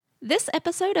This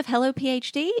episode of Hello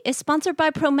PhD is sponsored by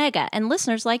Promega and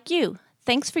listeners like you.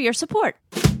 Thanks for your support.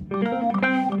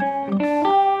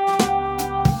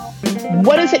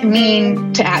 What does it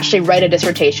mean to actually write a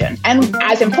dissertation? And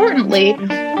as importantly,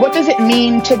 what does it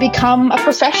mean to become a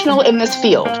professional in this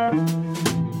field?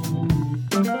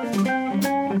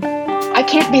 I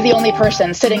can't be the only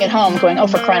person sitting at home going, oh,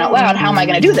 for crying out loud, how am I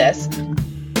going to do this?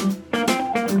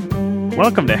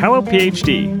 Welcome to Hello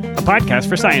PhD, a podcast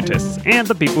for scientists and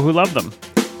the people who love them.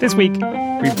 This week,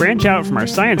 we branch out from our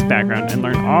science background and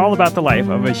learn all about the life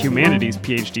of a humanities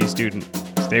PhD student.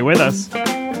 Stay with us.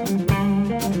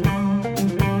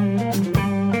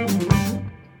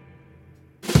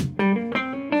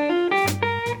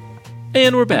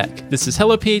 And we're back. This is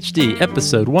Hello PhD,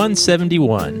 episode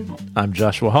 171. I'm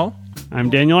Joshua Hall. I'm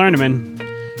Daniel Arneman.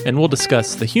 And we'll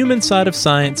discuss the human side of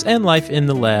science and life in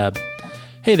the lab.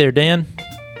 Hey there, Dan.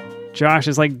 Josh,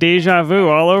 is like deja vu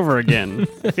all over again.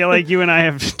 I feel like you and I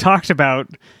have talked about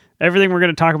everything we're going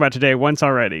to talk about today once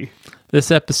already. This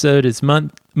episode is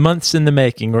months in the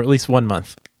making, or at least 1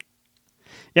 month.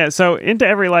 Yeah, so into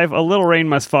every life, a little rain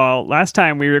must fall. Last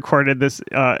time we recorded this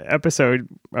episode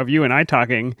of you and I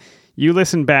talking, you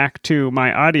listened back to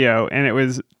my audio, and it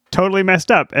was totally messed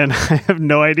up, and I have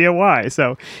no idea why.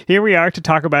 So here we are to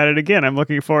talk about it again. I'm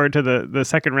looking forward to the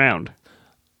second round.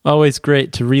 Always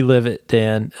great to relive it,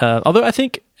 Dan. Although I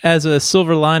think as a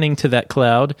silver lining to that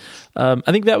cloud, I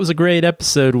think that was a great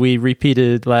episode we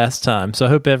repeated last time. So I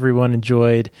hope everyone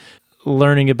enjoyed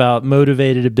learning about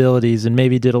motivated abilities and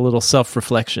maybe did a little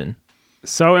self-reflection.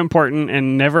 So important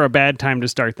and never a bad time to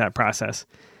start that process.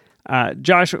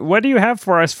 Josh, what do you have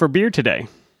for us for beer today?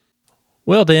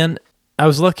 Well, Dan, I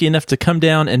was lucky enough to come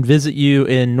down and visit you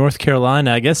in North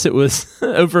Carolina. I guess it was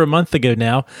over a month ago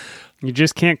now. You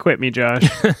just can't quit me, Josh.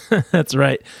 That's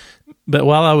right. But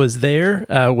while I was there,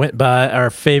 I went by our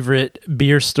favorite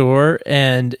beer store,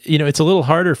 and, it's a little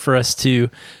harder for us to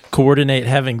coordinate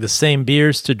having the same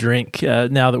beers to drink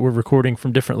now that we're recording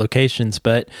from different locations,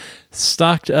 but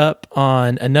stocked up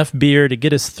on enough beer to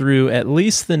get us through at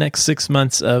least the next 6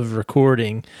 months of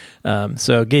recording.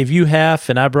 So gave you half,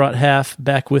 and I brought half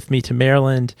back with me to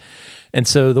Maryland. And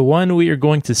so the one we are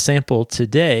going to sample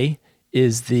today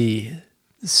is the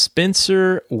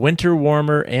Spencer Winter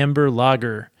Warmer Amber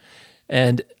Lager.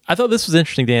 And I thought this was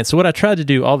interesting, Dan. So what I tried to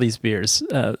do, all these beers,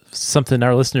 something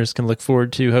our listeners can look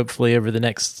forward to hopefully over the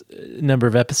next number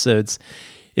of episodes,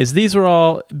 is these were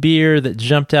all beer that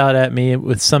jumped out at me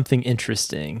with something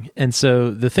interesting. And so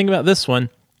the thing about this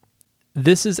one,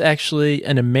 this is actually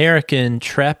an American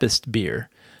Trappist beer.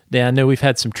 Dan, I know we've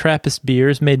had some Trappist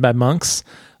beers made by monks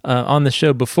on the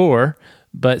show before,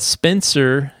 but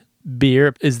Spencer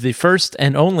beer is the first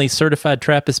and only certified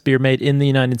Trappist beer made in the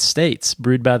United States,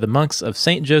 brewed by the monks of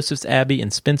St. Joseph's Abbey in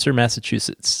Spencer,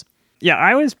 Massachusetts. Yeah,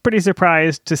 I was pretty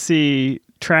surprised to see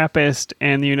Trappist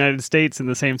and the United States in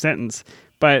the same sentence,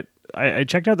 but I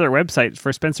checked out their website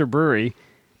for Spencer Brewery,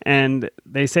 and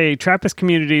they say Trappist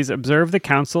communities observe the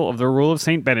counsel of the Rule of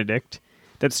St. Benedict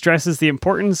that stresses the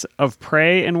importance of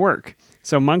pray and work.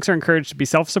 So monks are encouraged to be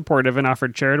self-supportive and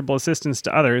offered charitable assistance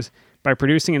to others by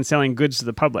producing and selling goods to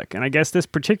the public. And I guess this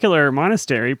particular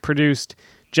monastery produced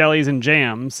jellies and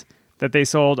jams that they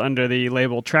sold under the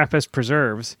label Trappist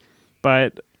Preserves,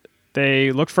 but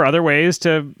they looked for other ways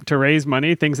to raise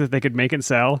money, things that they could make and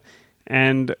sell.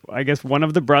 And I guess one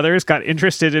of the brothers got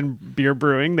interested in beer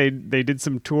brewing. They did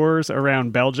some tours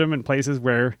around Belgium and places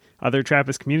where other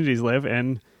Trappist communities live,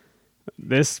 and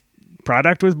this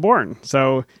product was born.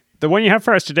 So the one you have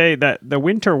for us today, the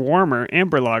Winter Warmer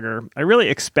Amber Lager, I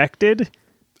expected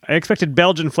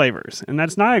Belgian flavors, and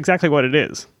that's not exactly what it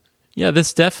is. Yeah,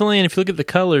 this definitely, and if you look at the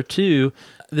color too,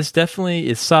 this definitely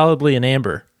is solidly an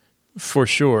amber, for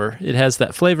sure. It has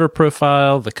that flavor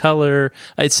profile, the color.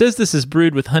 It says this is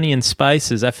brewed with honey and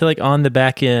spices. I feel like on the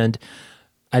back end,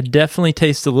 I definitely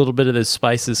taste a little bit of those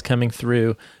spices coming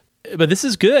through. But this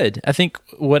is good. I think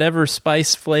whatever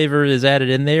spice flavor is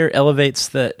added in there elevates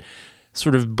that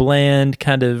sort of bland,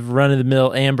 kind of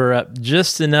run-of-the-mill amber up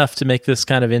just enough to make this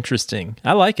kind of interesting.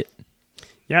 I like it.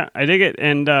 Yeah, I dig it.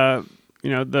 And,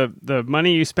 the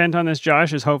money you spent on this,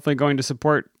 Josh, is hopefully going to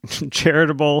support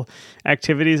charitable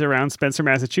activities around Spencer,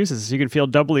 Massachusetts, so you can feel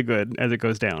doubly good as it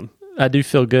goes down. I do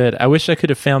feel good. I wish I could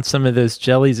have found some of those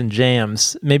jellies and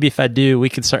jams. Maybe if I do, we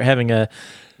could start having a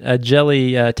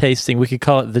jelly tasting. We could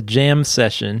call it the jam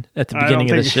session at the beginning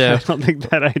of the show. I don't think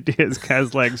that idea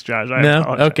has legs, Josh. No?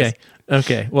 Apologize.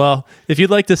 Okay. Well, if you'd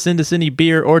like to send us any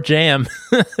beer or jam,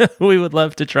 we would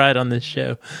love to try it on this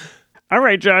show. All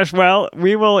right, Josh. Well,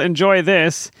 we will enjoy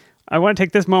this. I want to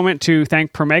take this moment to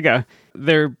thank Promega.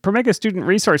 Their Promega Student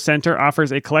Resource Center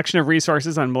offers a collection of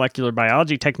resources on molecular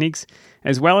biology techniques,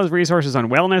 as well as resources on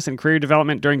wellness and career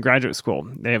development during graduate school.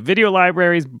 They have video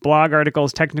libraries, blog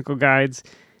articles, technical guides,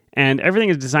 and everything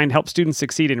is designed to help students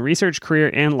succeed in research, career,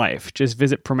 and life. Just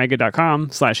visit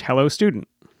promega.com/hellostudent.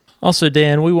 Also,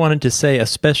 Dan, we wanted to say a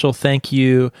special thank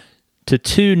you to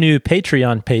 2 new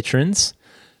Patreon patrons.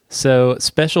 So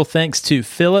special thanks to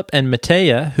Philip and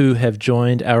Matea, who have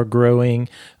joined our growing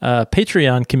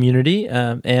Patreon community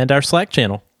and our Slack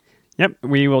channel. Yep,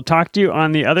 we will talk to you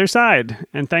on the other side.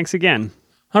 And thanks again.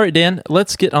 All right, Dan,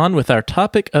 let's get on with our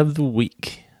topic of the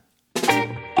week.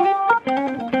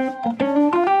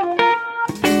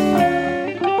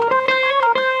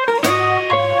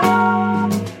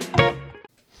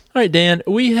 All right, Dan,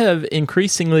 we have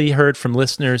increasingly heard from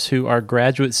listeners who are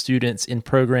graduate students in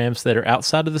programs that are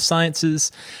outside of the sciences,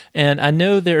 and I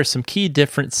know there are some key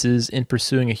differences in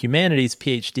pursuing a humanities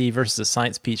PhD versus a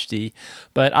science PhD,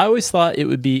 but I always thought it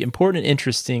would be important and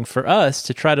interesting for us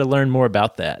to try to learn more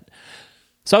about that.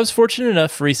 So I was fortunate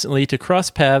enough recently to cross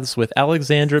paths with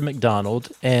Alexandra McDonald,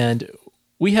 and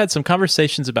we had some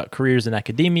conversations about careers in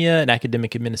academia and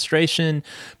academic administration,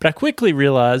 but I quickly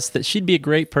realized that she'd be a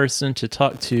great person to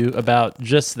talk to about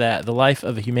just that, the life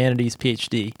of a humanities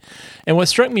PhD. And what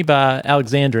struck me by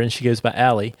Alexandra, and she goes by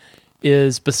Allie,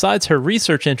 is besides her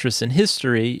research interests in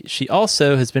history, she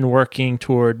also has been working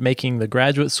toward making the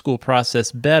graduate school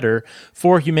process better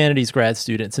for humanities grad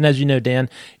students. And as you know, Dan,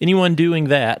 anyone doing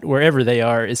that, wherever they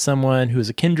are, is someone who is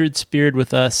a kindred spirit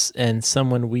with us and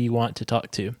someone we want to talk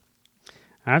to.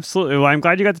 Absolutely. Well, I'm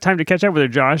glad you got the time to catch up with her,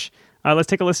 Josh. Let's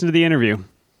take a listen to the interview.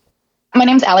 My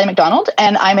name's Allie McDonald,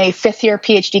 and I'm a 5th-year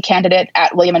PhD candidate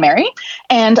at William & Mary.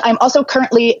 And I'm also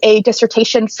currently a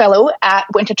dissertation fellow at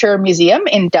Winterthur Museum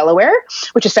in Delaware,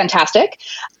 which is fantastic.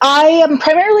 I am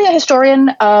primarily a historian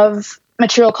of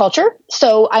material culture,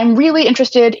 so I'm really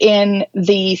interested in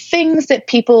the things that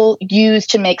people use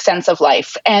to make sense of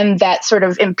life and that sort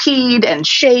of impede and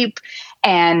shape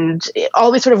and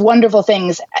all these sort of wonderful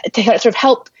things to sort of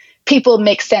help people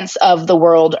make sense of the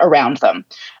world around them.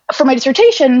 For my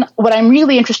dissertation, what I'm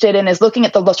really interested in is looking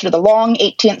at the sort of the long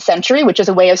 18th century, which is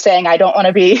a way of saying I want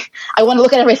to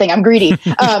look at everything. I'm greedy.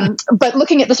 But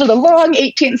looking at the sort of the long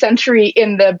 18th century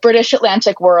in the British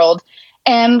Atlantic world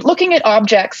and looking at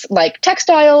objects like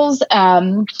textiles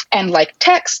and like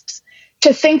texts,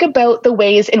 to think about the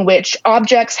ways in which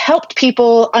objects helped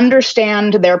people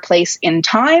understand their place in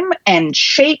time and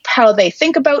shape how they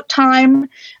think about time,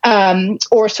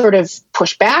 or sort of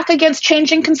push back against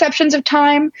changing conceptions of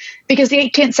time. Because the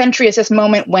 18th century is this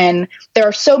moment when there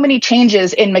are so many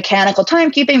changes in mechanical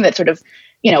timekeeping that sort of,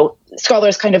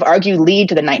 scholars kind of argue lead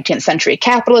to the 19th century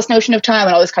capitalist notion of time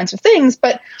and all those kinds of things.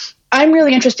 But I'm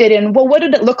really interested in, well, what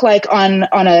did it look like on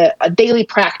a daily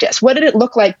practice? What did it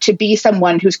look like to be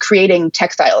someone who's creating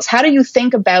textiles? How do you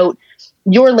think about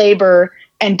your labor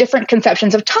and different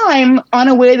conceptions of time on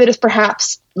a way that is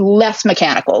perhaps less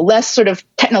mechanical, less sort of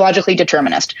technologically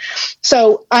determinist?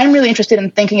 So I'm really interested in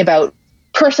thinking about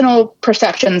personal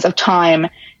perceptions of time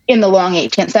in the long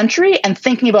 18th century and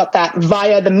thinking about that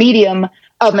via the medium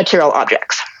of material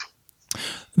objects.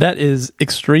 That is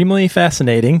extremely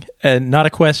fascinating and not a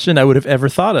question I would have ever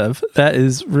thought of. That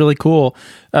is really cool.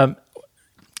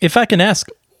 If I can ask,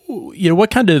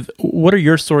 what are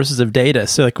your sources of data?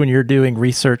 So like when you're doing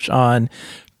research on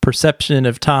perception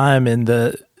of time and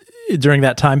during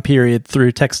that time period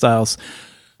through textiles,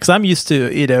 because I'm used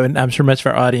to, and I'm sure much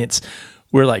of our audience,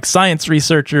 we're like science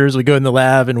researchers. We go in the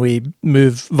lab and we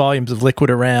move volumes of liquid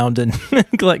around and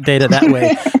collect data that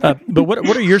way. But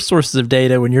what are your sources of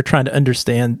data when you're trying to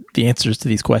understand the answers to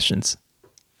these questions?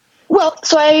 Well,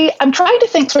 so I'm trying to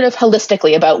think sort of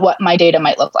holistically about what my data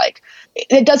might look like.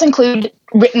 It does include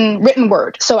written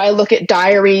word. So I look at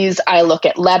diaries, I look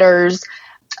at letters.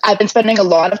 I've been spending a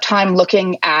lot of time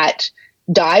looking at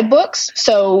dye books,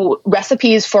 so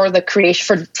recipes for the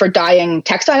creation for dyeing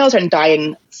textiles and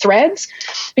dyeing threads,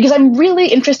 because I'm really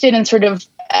interested in sort of,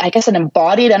 I guess, an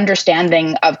embodied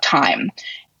understanding of time.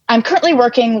 I'm currently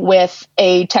working with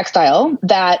a textile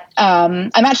that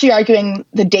I'm actually arguing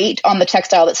the date on the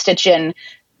textile that's stitched in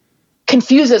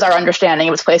confuses our understanding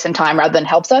of its place in time rather than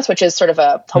helps us, which is sort of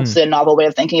hopefully a novel way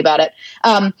of thinking about it.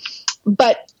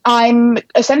 But I'm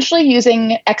essentially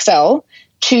using Excel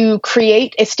to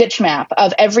create a stitch map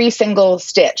of every single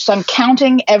stitch. So I'm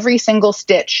counting every single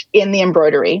stitch in the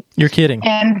embroidery. You're kidding.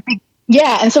 And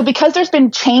so because there's been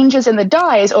changes in the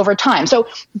dyes over time, so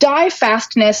dye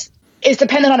fastness is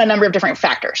dependent on a number of different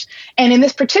factors. And in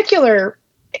this particular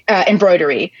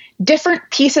embroidery, different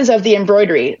pieces of the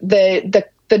embroidery, the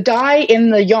the dye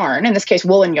in the yarn, in this case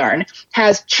woolen yarn,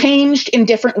 has changed in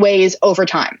different ways over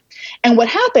time. And what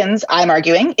happens, I'm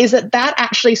arguing, is that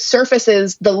actually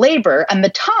surfaces the labor and the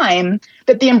time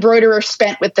that the embroiderer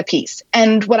spent with the piece.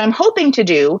 And what I'm hoping to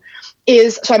do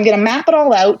is, so I'm going to map it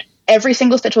all out. Every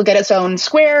single stitch will get its own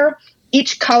square.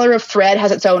 Each color of thread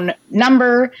has its own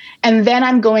number. And then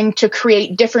I'm going to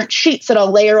create different sheets that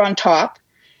I'll layer on top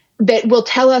that will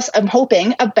tell us, I'm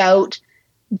hoping, about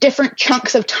different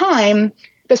chunks of time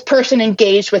this person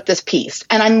engaged with this piece.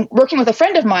 And I'm working with a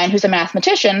friend of mine who's a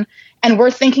mathematician, and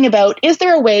we're thinking about, is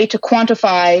there a way to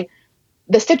quantify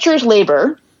the stitcher's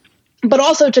labor, but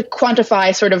also to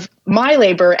quantify sort of my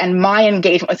labor and my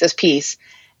engagement with this piece,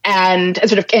 and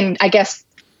I guess,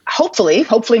 hopefully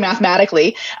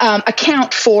mathematically,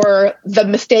 account for the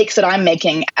mistakes that I'm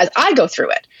making as I go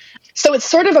through it. So it's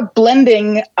sort of a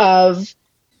blending of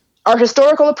our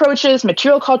historical approaches,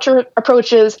 material culture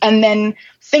approaches, and then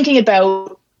thinking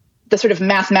about the sort of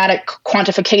mathematic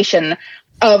quantification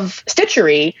of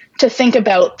stitchery to think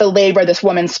about the labor this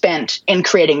woman spent in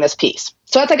creating this piece.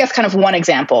 So that's, I guess, kind of one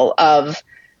example of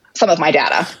some of my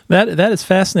data. That is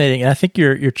fascinating. And I think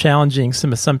you're challenging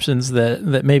some assumptions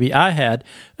that maybe I had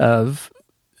of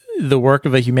the work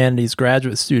of a humanities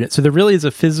graduate student. So there really is a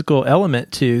physical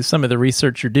element to some of the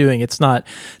research you're doing. It's not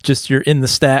just you're in the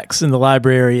stacks in the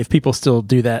library, if people still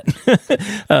do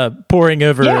that, poring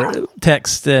over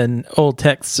text and old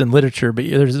texts and literature, but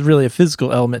there's really a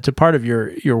physical element to part of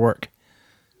your work.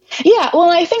 Yeah,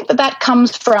 well, I think that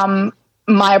comes from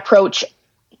my approach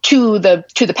to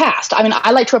the past. I mean,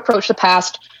 I like to approach the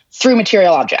past through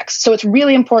material objects. So it's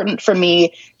really important for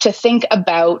me to think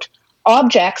about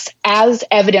objects as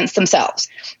evidence themselves.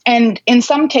 And in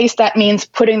some case, that means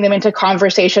putting them into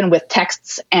conversation with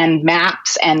texts and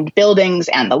maps and buildings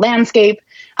and the landscape.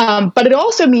 But it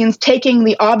also means taking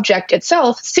the object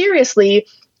itself seriously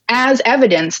as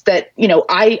evidence that,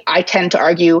 I tend to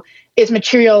argue is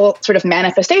material sort of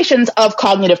manifestations of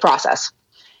cognitive process.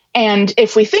 And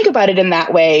if we think about it in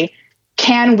that way,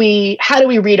 how do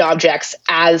we read objects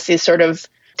as this sort of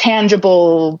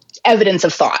tangible evidence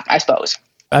of thought, I suppose?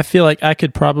 I feel like I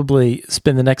could probably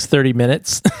spend the next 30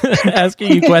 minutes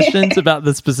asking you questions about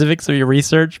the specifics of your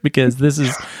research, because this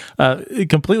is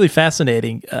completely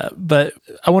fascinating. But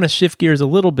I want to shift gears a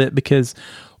little bit, because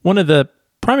one of the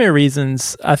primary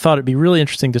reasons I thought it'd be really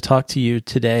interesting to talk to you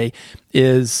today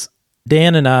is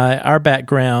Dan and I, our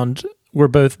background, we're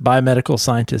both biomedical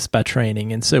scientists by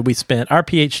training. And so we spent our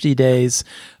PhD days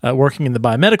working in the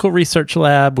biomedical research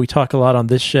lab. We talk a lot on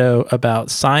this show about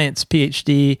science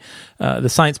PhD, the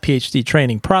science PhD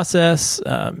training process,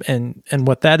 and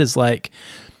what that is like.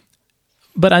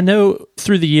 But I know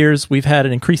through the years, we've had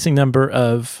an increasing number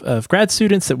of grad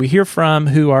students that we hear from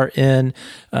who are in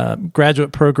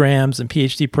graduate programs and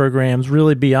PhD programs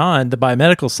really beyond the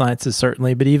biomedical sciences,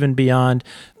 certainly, but even beyond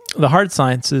the hard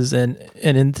sciences and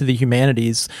into the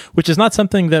humanities, which is not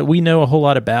something that we know a whole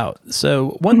lot about.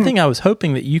 So one thing I was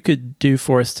hoping that you could do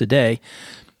for us today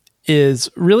is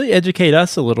really educate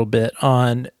us a little bit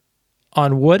on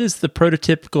what is the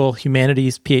prototypical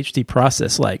humanities PhD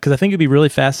process like, because I think it'd be really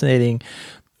fascinating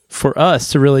for us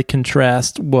to really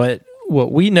contrast what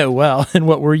we know well and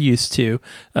what we're used to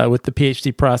with the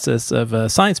PhD process of a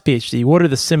science PhD. What are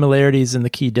the similarities and the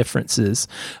key differences?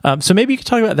 So maybe you could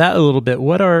talk about that a little bit.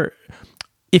 What are,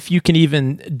 if you can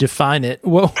even define it,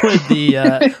 what would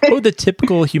the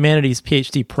typical humanities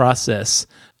PhD process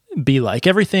be like?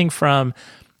 Everything from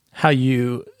how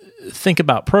you think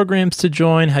about programs to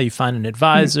join, how you find an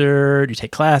advisor, do you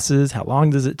take classes, how long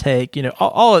does it take?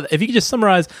 All of that. If you could just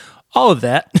summarize all of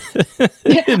that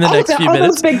in the next few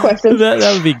minutes. Those big questions.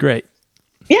 That would be great.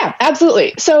 Yeah,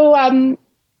 absolutely. So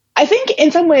I think in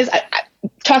some ways,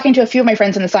 talking to a few of my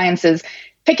friends in the sciences,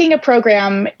 picking a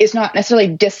program is not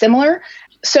necessarily dissimilar.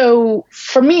 So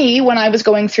for me, when I was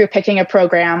going through picking a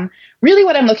program, really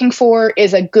what I'm looking for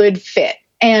is a good fit.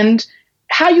 And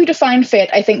how you define fit,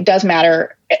 I think, does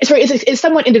matter. It's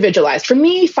somewhat individualized. For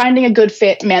me, finding a good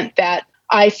fit meant that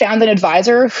I found an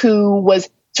advisor who was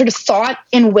sort of thought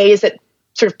in ways that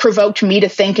sort of provoked me to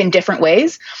think in different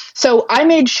ways. So I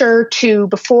made sure to,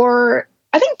 before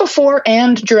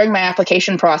and during my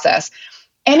application process,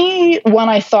 anyone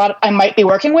I thought I might be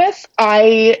working with,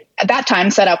 I, at that time,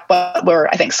 set up what were,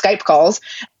 I think, Skype calls,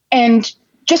 and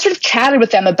just sort of chatted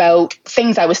with them about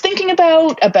things I was thinking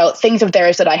about things of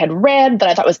theirs that I had read that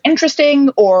I thought was interesting,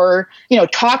 or,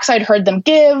 talks I'd heard them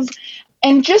give,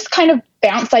 and just kind of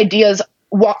bounce ideas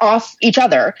off each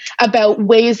other about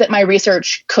ways that my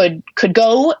research could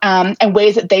go, and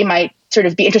ways that they might sort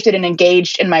of be interested and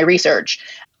engaged in my research.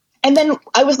 And then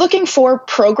I was looking for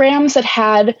programs that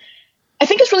had I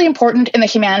think it's really important in the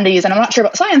humanities, and I'm not sure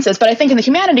about sciences, but I think in the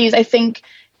humanities, I think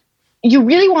you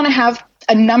really want to have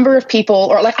a number of people,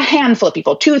 or like a handful of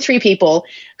people, 2 or 3 people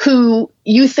who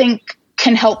you think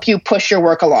can help you push your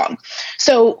work along.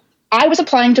 So I was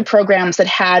applying to programs that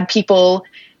had people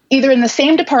either in the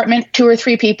same department, 2 or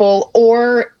 3 people,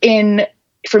 or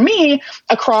for me,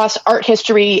 across art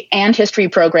history and history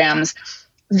programs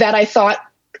that I thought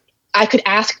I could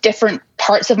ask different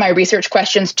parts of my research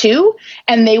questions to,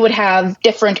 and they would have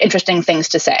different interesting things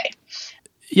to say.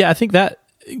 Yeah, I think that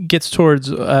gets towards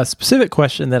a specific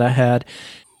question that I had.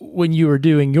 When you were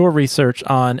doing your research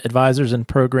on advisors and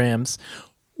programs,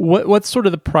 what's sort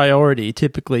of the priority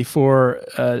typically for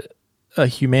a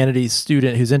humanities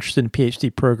student who's interested in a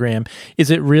PhD program?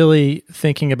 Is it really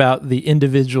thinking about the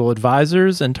individual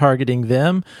advisors and targeting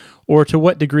them? Or to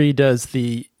what degree does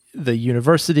the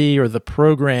university or the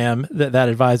program that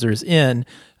advisor is in,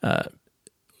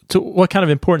 to what kind of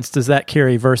importance does that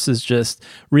carry versus just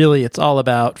really it's all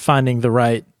about finding the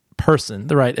right person,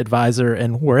 the right advisor,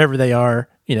 and wherever they are,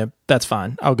 that's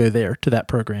fine. I'll go there to that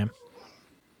program.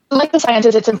 Like the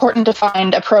sciences, it's important to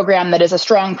find a program that is a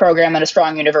strong program at a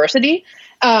strong university.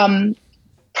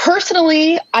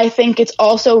 Personally, I think it's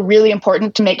also really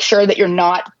important to make sure that you're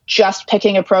not just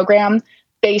picking a program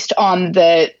based on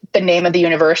the name of the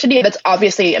university. That's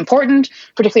obviously important,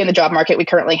 particularly in the job market we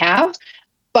currently have.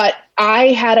 But I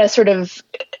had a sort of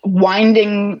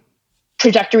winding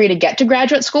trajectory to get to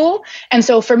graduate school. And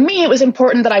so for me, it was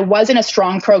important that I was in a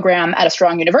strong program at a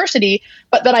strong university,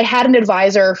 but that I had an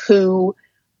advisor who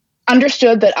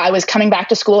understood that I was coming back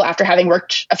to school after having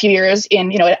worked a few years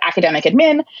in, academic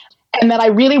admin, and that I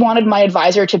really wanted my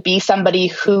advisor to be somebody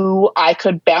who I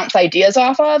could bounce ideas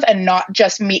off of and not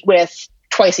just meet with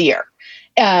twice a year.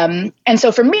 And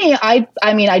so for me, I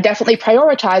definitely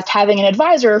prioritized having an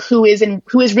advisor who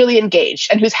is really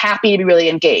engaged and who's happy to be really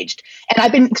engaged. And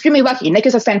I've been extremely lucky. Nick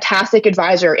is a fantastic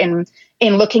advisor in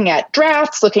looking at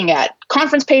drafts, looking at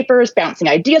conference papers, bouncing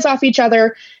ideas off each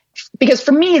other, because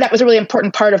for me, that was a really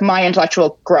important part of my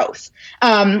intellectual growth.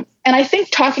 And I think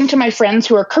talking to my friends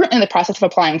who are currently in the process of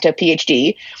applying to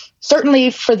PhD,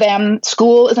 certainly for them,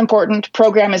 school is important,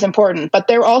 program is important, but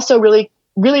they're also really,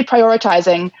 really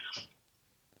prioritizing,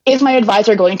 is my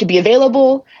advisor going to be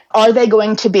available? Are they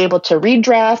going to be able to read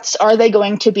drafts? Are they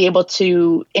going to be able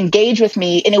to engage with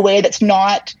me in a way that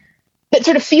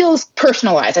sort of feels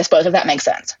personalized, I suppose, if that makes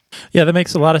sense? Yeah, that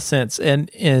makes a lot of sense. And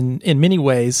in many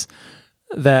ways,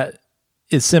 that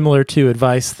is similar to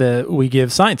advice that we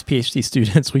give science PhD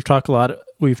students. We've talked a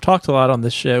lot on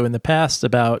this show in the past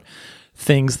about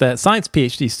things that science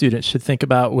PhD students should think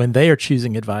about when they are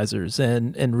choosing advisors.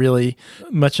 And really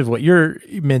much of what you're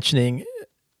mentioning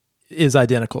is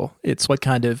identical. It's what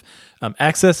kind of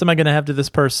access am I going to have to this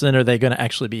person? Are they going to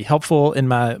actually be helpful in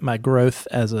my growth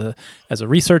as a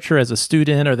researcher, as a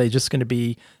student? Are they just going to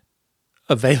be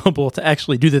available to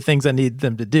actually do the things I need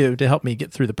them to do to help me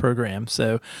get through the program?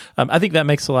 So I think that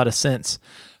makes a lot of sense.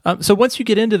 So once you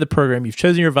get into the program, you've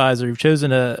chosen your advisor, you've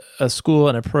chosen a school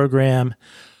and a program.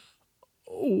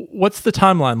 What's the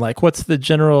timeline like? What's the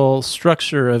general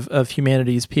structure of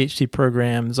humanities PhD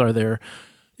programs?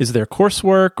 Is there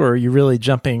coursework, or are you really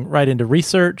jumping right into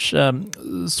research?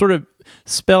 Sort of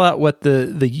spell out what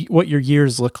what your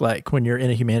years look like when you're in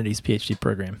a humanities PhD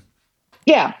program.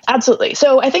 Yeah, absolutely.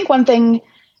 So I think one thing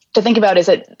to think about is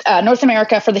that North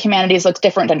America for the humanities looks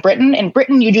different than Britain. In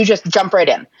Britain, you do just jump right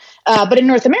in. But in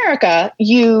North America,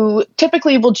 you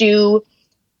typically will do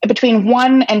between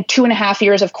 1 and 2.5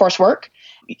 years of coursework.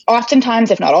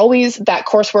 Oftentimes, if not always, that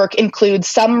coursework includes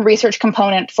some research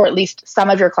component for at least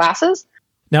some of your classes.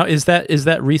 Now, is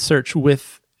that research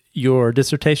with your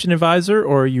dissertation advisor,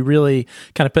 or you really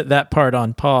kind of put that part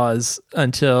on pause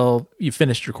until you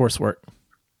finished your coursework?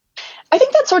 I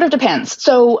think that sort of depends.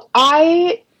 So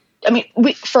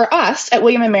for us at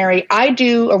William & Mary,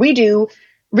 we do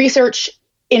research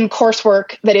in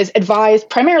coursework that is advised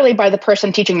primarily by the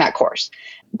person teaching that course.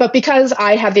 But because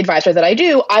I have the advisor that I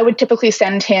do, I would typically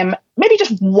send him maybe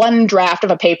just one draft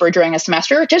of a paper during a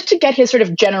semester just to get his sort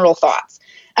of general thoughts.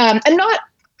 And not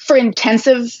for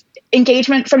intensive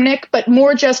engagement from Nick, but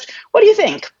more just, what do you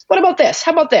think? What about this?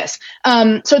 How about this?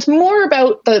 So it's more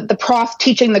about the prof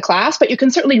teaching the class, but you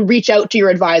can certainly reach out to your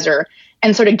advisor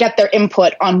and sort of get their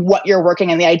input on what you're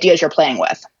working and the ideas you're playing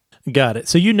with. Got it.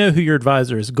 So you know who your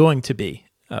advisor is going to be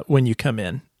when you come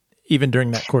in, even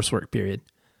during that coursework period.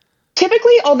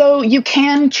 Typically, although you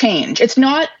can change. It's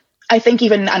not, I think,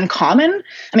 even uncommon.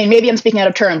 I mean, maybe I'm speaking out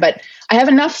of turn, but I have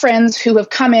enough friends who have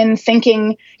come in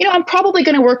thinking, I'm probably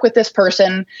going to work with this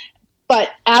person. But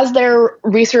as their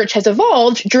research has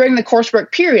evolved during the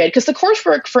coursework period, because the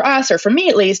coursework for us, or for me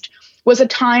at least, was a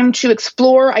time to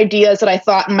explore ideas that I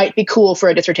thought might be cool for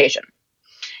a dissertation.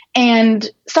 And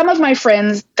some of my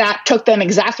friends, that took them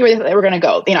exactly where they were going to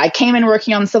go. I came in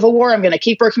working on the Civil War. I'm going to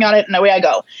keep working on it, and away I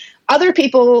go. Other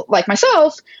people, like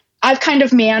myself, I've kind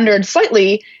of meandered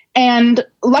slightly. And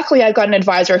luckily, I've got an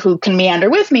advisor who can meander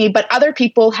with me. But other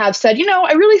people have said,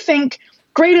 I really think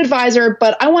great advisor,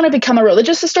 but I want to become a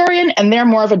religious historian, and they're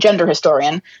more of a gender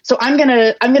historian. So I'm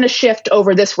gonna shift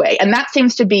over this way, and that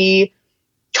seems to be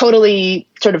totally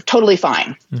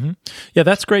fine. Mm-hmm. Yeah,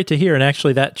 that's great to hear. And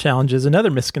actually, that challenges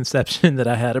another misconception that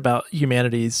I had about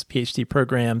humanities PhD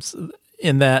programs,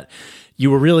 in that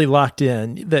you were really locked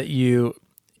in, that you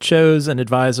chose an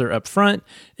advisor up front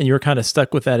and you were kind of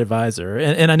stuck with that advisor.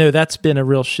 And I know that's been a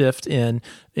real shift in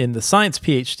the science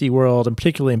PhD world, and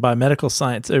particularly in biomedical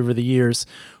science over the years,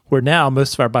 where now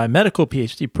most of our biomedical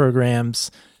PhD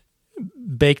programs,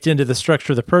 baked into the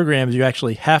structure of the programs, you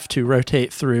actually have to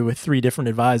rotate through with 3 different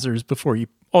advisors before you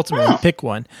ultimately pick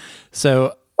one.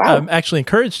 So I'm actually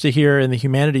encouraged to hear in the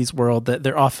humanities world that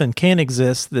there often can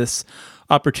exist this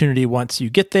opportunity once you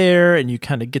get there and you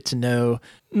kind of get to know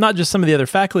not just some of the other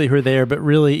faculty who are there, but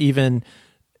really even,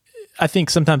 I think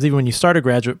sometimes even when you start a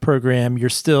graduate program, you're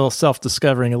still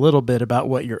self-discovering a little bit about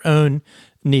what your own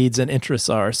needs and interests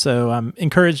are. So I'm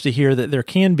encouraged to hear that there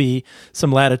can be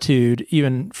some latitude,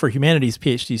 even for humanities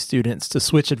PhD students, to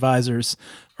switch advisors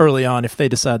early on if they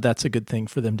decide that's a good thing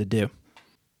for them to do.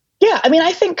 Yeah,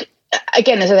 I think,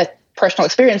 again, this is a personal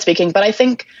experience speaking, but I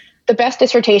think the best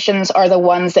dissertations are the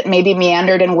ones that maybe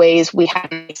meandered in ways we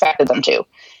hadn't expected them to.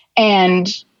 And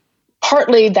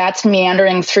partly that's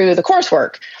meandering through the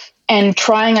coursework and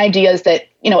trying ideas that,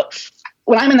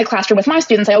 when I'm in the classroom with my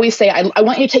students, I always say, I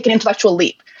want you to take an intellectual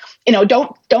leap.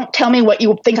 Don't tell me what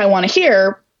you think I want to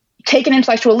hear. Take an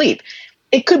intellectual leap.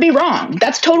 It could be wrong.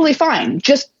 That's totally fine.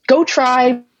 Just go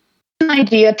try an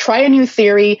idea, try a new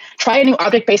theory, try a new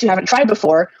object base you haven't tried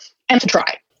before, and to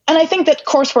try. And I think that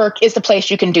coursework is the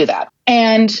place you can do that.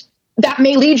 And that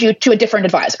may lead you to a different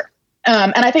advisor.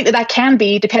 And I think that can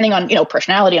be, depending on,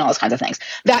 personality and all those kinds of things,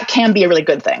 that can be a really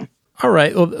good thing. All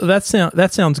right. Well, that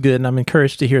sounds good, and I'm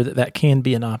encouraged to hear that can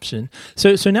be an option.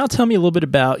 So now tell me a little bit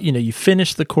about, you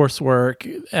finished the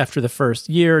coursework after the first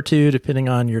year or two, depending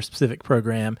on your specific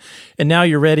program, and now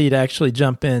you're ready to actually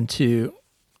jump into,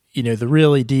 the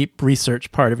really deep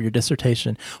research part of your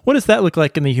dissertation. What does that look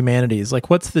like in the humanities? Like,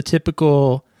 what's the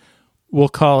typical, we'll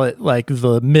call it like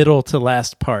the middle to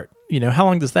last part? How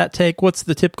long does that take? What's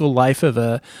the typical life of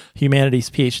a humanities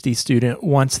PhD student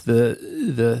once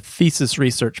the thesis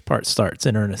research part starts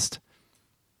in earnest?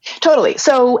 Totally.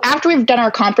 So after we've done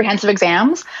our comprehensive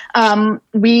exams,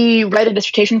 we write a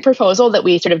dissertation proposal that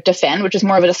we sort of defend, which is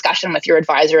more of a discussion with your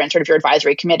advisor and sort of your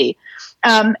advisory committee.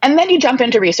 And then you jump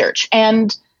into research.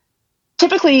 And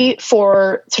typically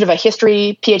for sort of a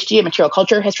history PhD, a material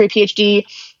culture history PhD,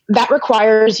 that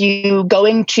requires you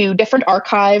going to different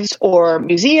archives or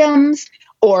museums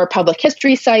or public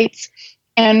history sites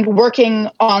and working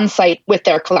on site with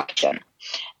their collection.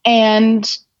 And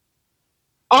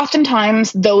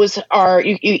oftentimes those are,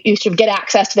 you sort of get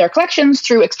access to their collections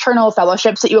through external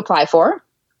fellowships that you apply for.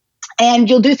 And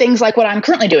you'll do things like what I'm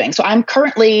currently doing. So I'm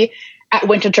currently at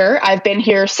Winterthur. I've been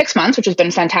here 6 months, which has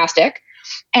been fantastic.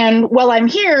 And while I'm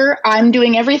here, I'm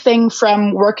doing everything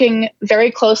from working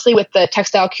very closely with the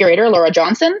textile curator, Laura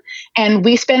Johnson, and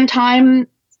we spend time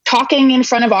talking in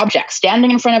front of objects, standing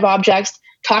in front of objects,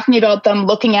 talking about them,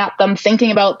 looking at them,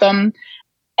 thinking about them,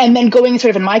 and then going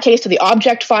sort of, in my case, to the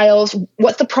object files.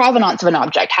 What's the provenance of an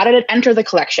object? How did it enter the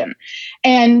collection?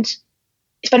 And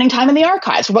spending time in the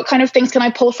archives. What kind of things can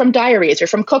I pull from diaries or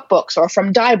from cookbooks or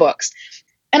from dye books?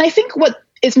 And I think what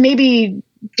is maybe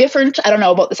different, I don't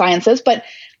know about the sciences, but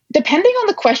depending on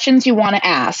the questions you want to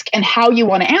ask and how you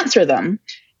want to answer them,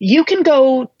 you can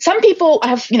go, some people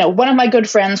have, one of my good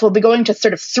friends will be going to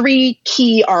sort of 3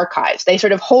 key archives. They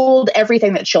sort of hold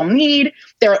everything that she'll need.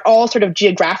 They're all sort of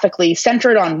geographically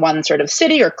centered on one sort of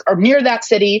city or near that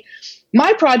city.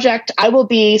 My project, I will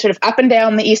be sort of up and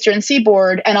down the Eastern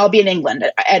Seaboard, and I'll be in England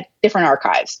at different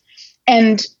archives.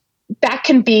 And that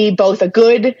can be both a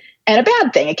good and a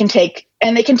bad thing. They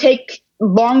can take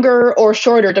longer or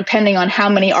shorter depending on how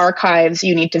many archives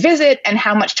you need to visit and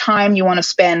how much time you want to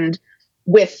spend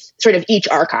with sort of each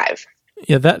archive.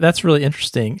 Yeah, that's really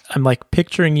interesting. I'm like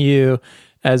picturing you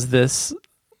as this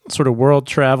sort of world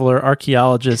traveler,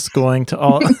 archaeologist going to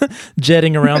all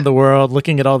jetting around the world,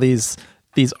 looking at all these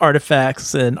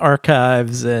artifacts and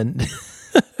archives and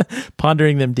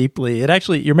pondering them deeply.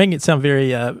 You're making it sound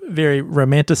very, very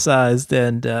romanticized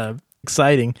and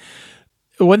exciting.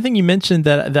 One thing you mentioned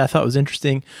that I thought was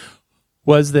interesting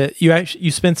was that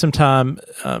you spent some time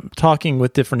talking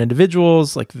with different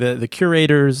individuals, like the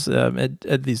curators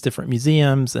at these different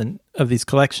museums and of these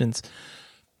collections.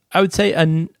 I would say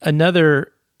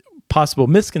another possible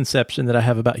misconception that I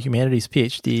have about humanities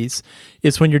PhDs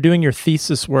is when you're doing your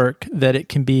thesis work that it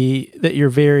can be that you're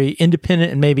very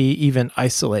independent and maybe even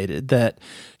isolated, that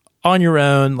on your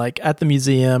own, like at the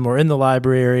museum or in the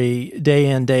library, day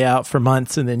in, day out for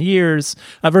months and then years,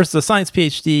 versus a science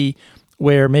PhD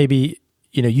where maybe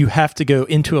you have to go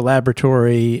into a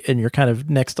laboratory and you're kind of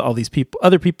next to all these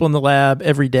other people in the lab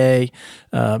every day,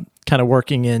 kind of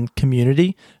working in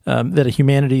community, that a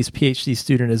humanities PhD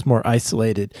student is more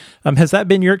isolated. Has that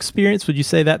been your experience? Would you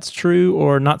say that's true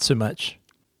or not so much?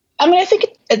 I mean, I think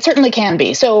it certainly can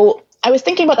be. So I was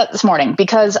thinking about that this morning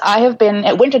because I have been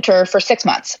at Winterthur for 6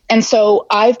 months. And so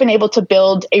I've been able to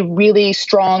build a really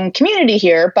strong community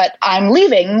here, but I'm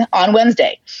leaving on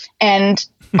Wednesday. And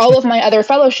all of my other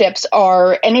fellowships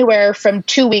are anywhere from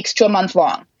 2 weeks to a month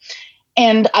long.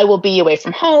 And I will be away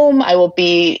from home. I will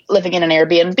be living in an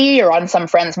Airbnb or on some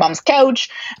friend's mom's couch.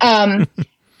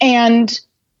 And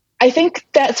I think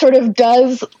that sort of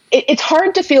it's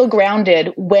hard to feel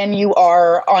grounded when you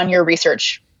are on your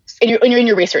research, when you're in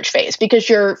your research phase, because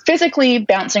you're physically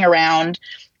bouncing around.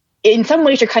 In some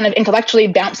ways, you're kind of intellectually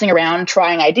bouncing around,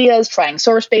 trying ideas, trying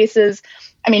source bases.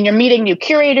 I mean, you're meeting new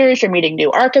curators, you're meeting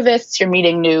new archivists, you're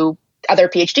meeting new other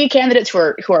PhD candidates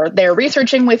who are there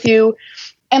researching with you.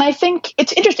 And I think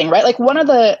it's interesting, right? Like one of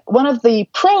the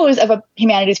pros of a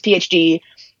humanities PhD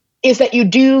is that you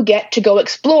do get to go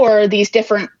explore these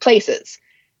different places.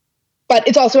 But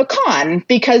it's also a con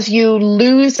because you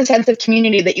lose the sense of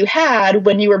community that you had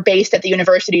when you were based at the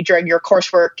university during your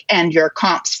coursework and your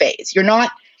comps phase. You're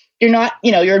not,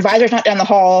 your advisor's not down the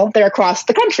hall, they're across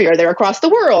the country or they're across the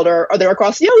world or they're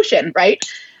across the ocean, right?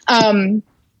 So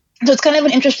it's kind of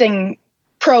an interesting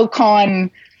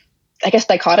pro-con, I guess,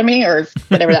 dichotomy or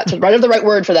whatever the right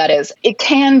word for that is. It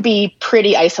can be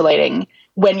pretty isolating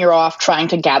when you're off trying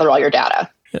to gather all your data.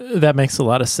 That makes a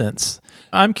lot of sense.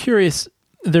 I'm curious,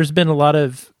 there's been a lot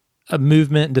of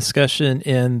movement and discussion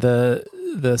in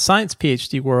the science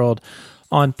PhD world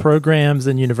on programs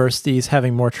and universities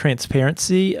having more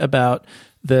transparency about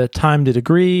the time to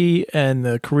degree and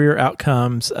the career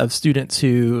outcomes of students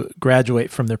who graduate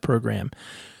from their program.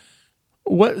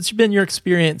 What's been your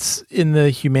experience in the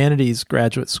humanities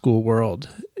graduate school world?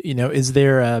 Is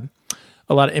there a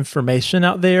lot of information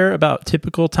out there about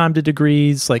typical time to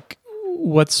degrees? Like,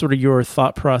 what's sort of your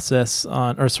thought process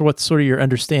on, or so what's sort of your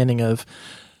understanding of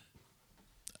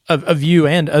you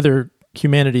and other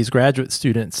humanities graduate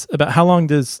students about how long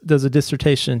does a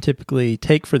dissertation typically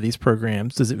take for these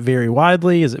programs? Does it vary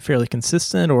widely? Is it fairly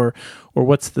consistent, or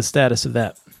what's the status of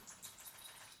that?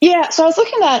 Yeah, so I was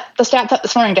looking at the stats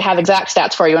this morning to have exact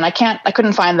stats for you, and I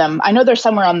couldn't find them. I know they're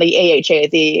somewhere on the AHA,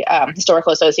 the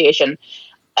Historical Association.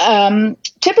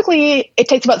 Typically, it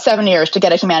takes about 7 years to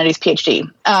get a humanities PhD,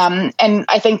 and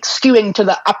I think skewing to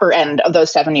the upper end of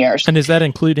those 7 years. And is that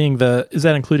including the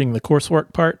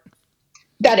coursework part?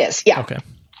 That is, yeah. Okay.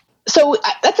 So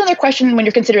that's another question when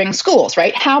you're considering schools,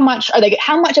 right? How much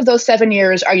of those 7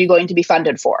 years are you going to be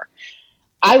funded for?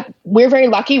 We're very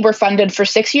lucky. We're funded for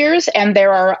 6 years, and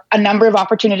there are a number of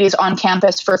opportunities on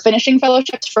campus for finishing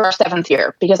fellowships for our 7th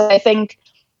year, because I think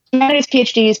humanities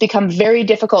PhDs become very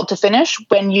difficult to finish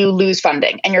when you lose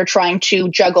funding and you're trying to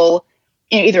juggle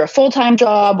either a full-time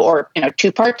job or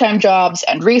 2 part-time jobs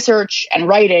and research and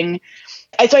writing.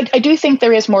 So I do think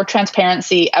there is more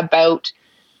transparency about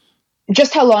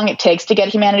just how long it takes to get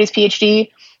a humanities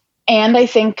PhD, and I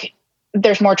think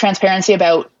there's more transparency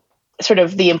about sort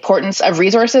of the importance of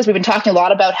resources. We've been talking a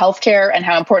lot about healthcare and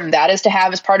how important that is to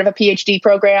have as part of a PhD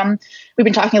program. We've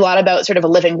been talking a lot about sort of a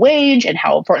living wage and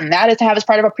how important that is to have as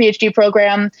part of a PhD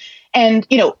program. And,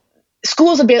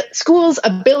 schools'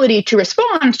 ability to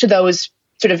respond to those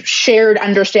sort of shared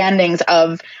understandings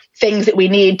of things that we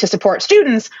need to support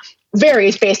students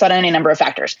varies based on any number of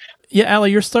factors. Yeah,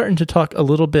 Allie, you're starting to talk a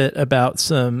little bit about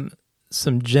some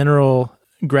general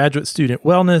graduate student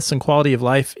wellness and quality of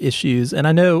life issues. And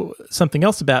I know something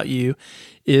else about you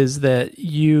is that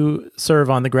you serve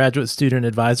on the Graduate Student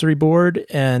Advisory Board.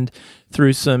 And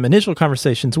through some initial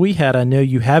conversations we had, I know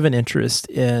you have an interest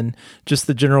in just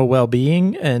the general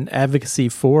well-being and advocacy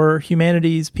for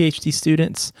humanities PhD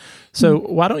students. So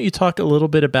why don't you talk a little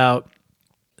bit about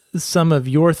some of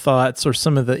your thoughts or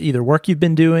some of the either work you've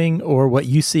been doing or what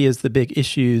you see as the big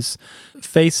issues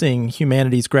facing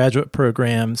humanities graduate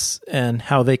programs and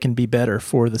how they can be better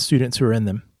for the students who are in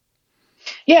them?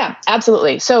 Yeah,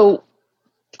 absolutely. So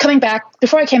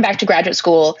before I came back to graduate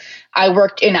school, I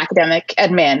worked in academic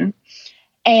admin,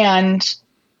 and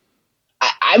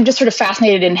I'm just sort of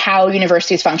fascinated in how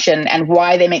universities function and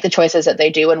why they make the choices that they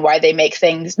do, and why they make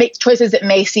choices that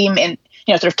may seem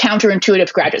sort of counterintuitive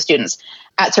to graduate students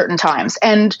at certain times.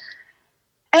 And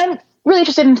I'm really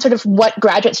interested in sort of what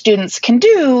graduate students can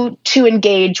do to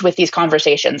engage with these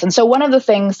conversations. And so one of the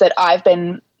things that I've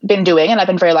been doing, and I've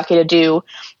been very lucky to do,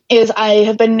 is I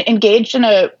have been engaged in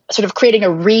a sort of creating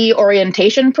a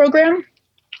reorientation program.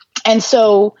 And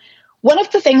so one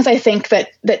of the things I think that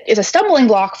is a stumbling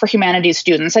block for humanities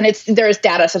students, and there's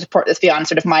data to support this beyond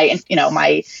sort of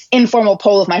my informal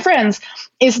poll of my friends,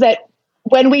 is that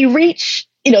when we reach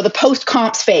the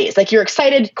post-comps phase, like you're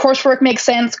excited, coursework makes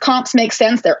sense, comps make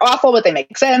sense, they're awful, but they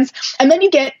make sense. And then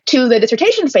you get to the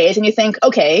dissertation phase and you think,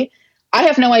 okay, I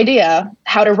have no idea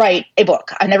how to write a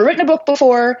book. I've never written a book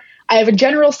before. I have a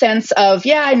general sense of,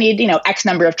 I need, X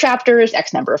number of chapters,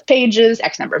 X number of pages,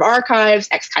 X number of archives,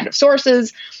 X kind of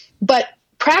sources. But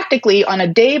practically on a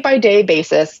day-by-day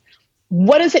basis,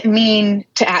 what does it mean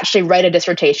to actually write a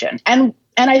dissertation? And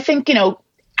I think,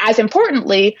 as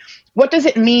importantly, what does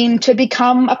it mean to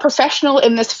become a professional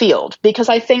in this field? Because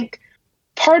I think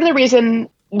part of the reason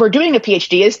we're doing a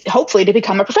PhD is hopefully to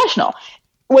become a professional,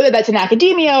 whether that's in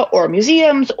academia or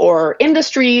museums or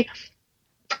industry.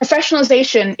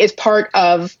 Professionalization is part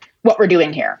of what we're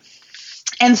doing here.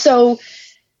 And so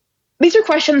these are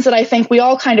questions that I think we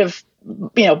all kind of,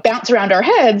 bounce around our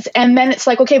heads. And then it's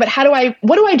like, okay, but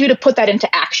what do I do to put that into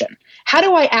action? How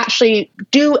do I actually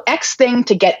do X thing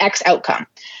to get X outcome?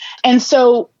 And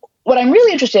so what I'm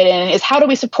really interested in is how do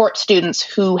we support students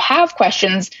who have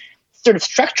questions sort of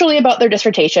structurally about their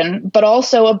dissertation, but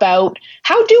also about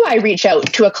how do I reach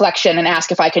out to a collection and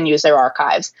ask if I can use their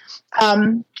archives?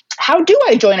 How do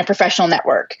I join a professional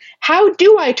network? How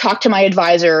do I talk to my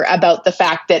advisor about the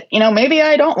fact that, maybe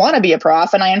I don't want to be a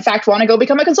prof and I in fact want to go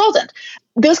become a consultant?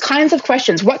 Those kinds of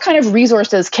questions. What kind of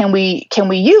resources can we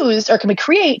use or can we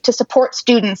create to support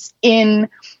students in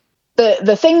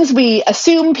the things we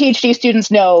assume PhD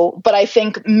students know, but I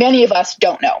think many of us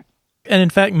don't know? And in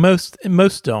fact, most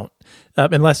don't,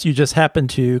 unless you just happen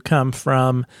to come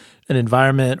from an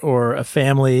environment or a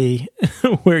family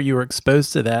where you were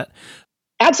exposed to that.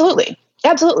 Absolutely.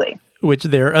 Which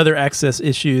there are other access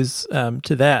issues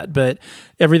to that, but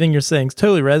everything you're saying is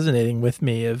totally resonating with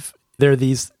me. There are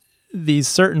these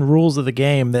certain rules of the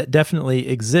game that definitely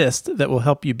exist that will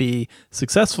help you be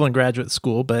successful in graduate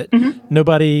school, but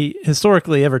nobody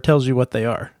historically ever tells you what they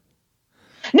are.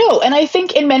 No, and I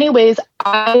think in many ways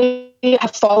I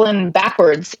have fallen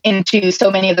backwards into so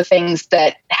many of the things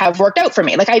that have worked out for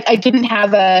me. Like I didn't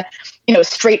have a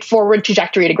straightforward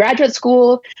trajectory to graduate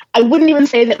school. I wouldn't even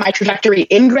say that my trajectory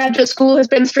in graduate school has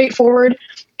been straightforward.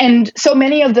 And so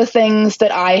many of the things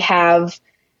that I have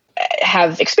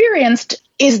experienced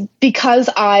is because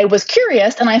I was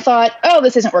curious and I thought, oh,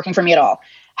 this isn't working for me at all.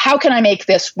 How can I make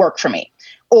this work for me?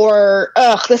 Or,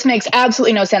 this makes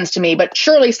absolutely no sense to me, but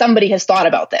surely somebody has thought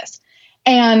about this.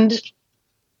 And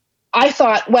I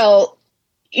thought, well,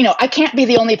 I can't be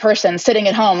the only person sitting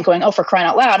at home going, oh, for crying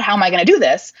out loud, how am I going to do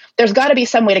this? There's got to be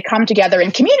some way to come together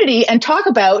in community and talk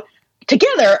about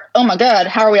together, oh my God,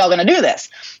 how are we all going to do this?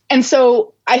 And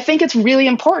so I think it's really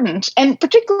important, and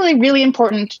particularly really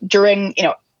important during,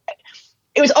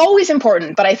 it was always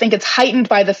important, but I think it's heightened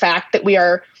by the fact that we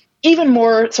are even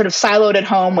more sort of siloed at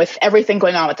home with everything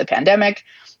going on with the pandemic.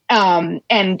 And,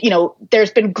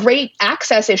 there's been great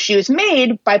access issues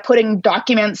made by putting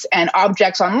documents and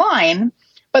objects online,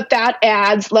 but that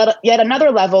adds yet another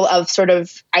level of sort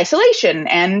of isolation.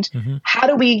 And how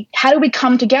do we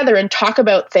come together and talk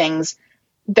about things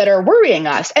that are worrying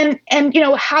us? And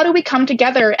how do we come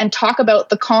together and talk about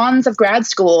the cons of grad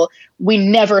school we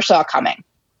never saw coming?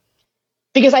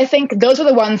 Because I think those are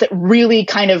the ones that really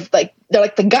kind of they're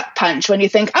like the gut punch when you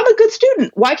think, I'm a good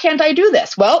student. Why can't I do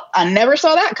this? Well, I never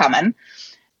saw that coming.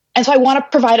 And so I want to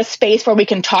provide a space where we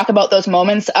can talk about those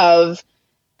moments of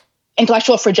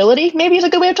intellectual fragility, maybe is a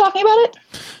good way of talking about it.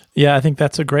 Yeah, I think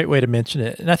that's a great way to mention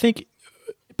it. And I think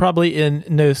probably in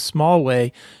no small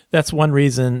way, that's one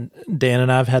reason Dan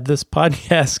and I have had this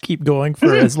podcast keep going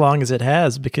for as long as it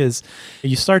has, because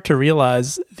you start to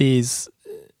realize these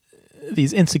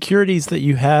insecurities that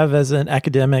you have as an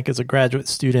academic, as a graduate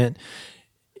student.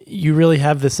 You really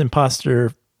have this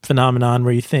imposter phenomenon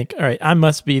where you think, all right, I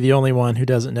must be the only one who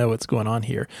doesn't know what's going on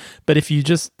here. But if you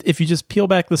just peel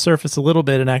back the surface a little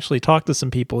bit and actually talk to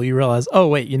some people, you realize, oh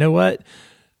wait, you know what?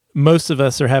 Most of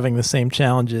us are having the same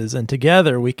challenges, and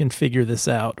together we can figure this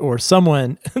out. Or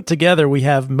together we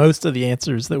have most of the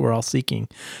answers that we're all seeking.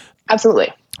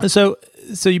 Absolutely. So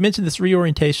you mentioned this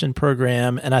reorientation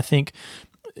program, and I think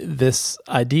this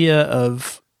idea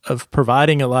of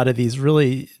providing a lot of these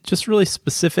really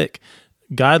specific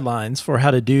guidelines for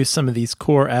how to do some of these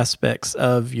core aspects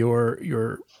of your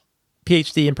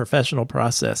PhD and professional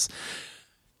process.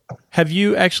 Have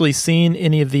you actually seen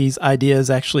any of these ideas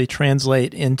actually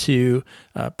translate into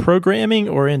programming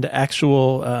or into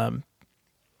actual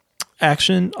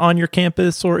action on your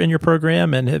campus or in your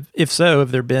program? And if so,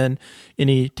 have there been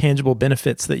any tangible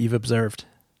benefits that you've observed?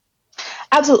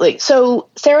 Absolutely. So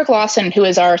Sarah Glosson, who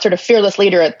is our sort of fearless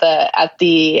leader at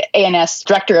the ANS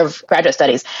Director of Graduate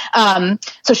Studies,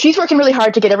 so she's working really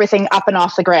hard to get everything up and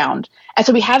off the ground. And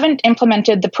so we haven't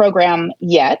implemented the program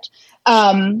yet.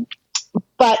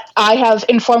 But I have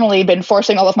informally been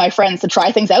forcing all of my friends to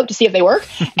try things out to see if they work.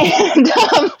 And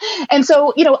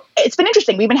so, it's been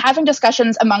interesting. We've been having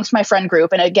discussions amongst my friend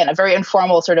group, and again, a very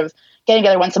informal sort of getting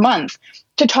together once a month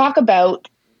to talk about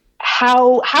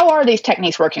how are these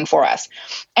techniques working for us.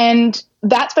 And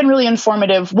that's been really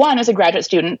informative, one, as a graduate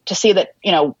student, to see that,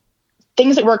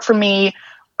 things that work for me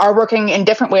are working in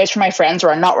different ways for my friends or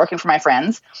are not working for my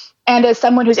friends. And as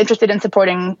someone who's interested in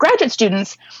supporting graduate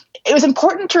students, it was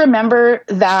important to remember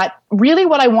that really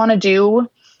what I want to do,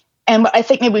 and what I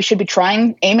think maybe we should be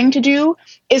aiming to do,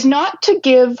 is not to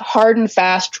give hard and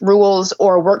fast rules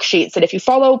or worksheets that if you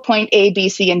follow point A, B,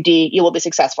 C, and D, you will be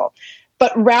successful,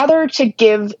 but rather to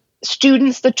give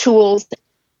students the tools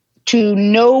to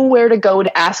know where to go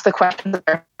to ask the questions that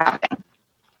they're having,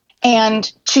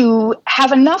 and to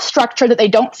have enough structure that they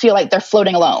don't feel like they're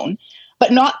floating alone,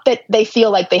 but not that they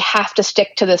feel like they have to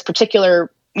stick to this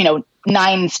particular,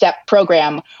 9-step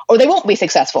program or they won't be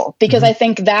successful, because I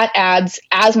think that adds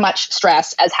as much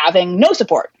stress as having no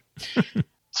support.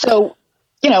 So,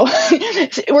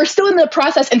 we're still in the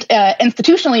process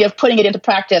institutionally of putting it into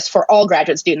practice for all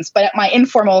graduate students, but at my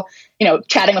informal,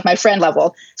 chatting with my friend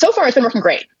level, so far it's been working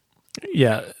great.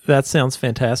 Yeah, that sounds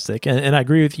fantastic. And I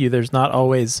agree with you. There's not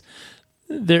always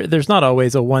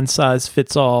a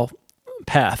one-size-fits-all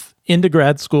path into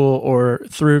grad school or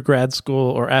through grad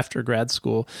school or after grad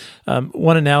school.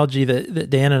 One analogy that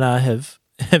Dan and I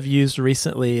have used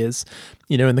recently is,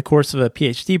 in the course of a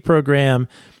PhD program,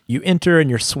 you enter and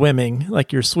you're swimming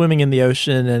in the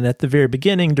ocean. And at the very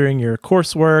beginning, during your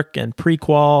coursework and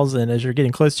pre-quals, and as you're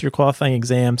getting close to your qualifying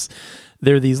exams,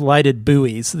 there are these lighted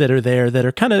buoys that are there that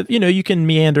are kind of, you can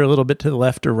meander a little bit to the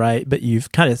left or right, but you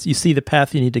see the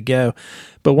path you need to go.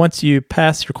 But once you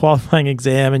pass your qualifying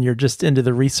exam and you're just into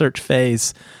the research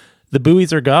phase, the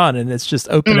buoys are gone and it's just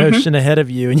open ocean ahead of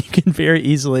you, and you can very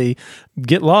easily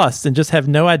get lost and just have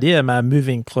no idea, am I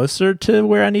moving closer to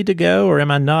where I need to go or am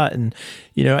I not? And,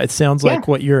 it sounds like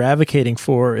what you're advocating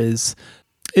for is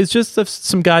just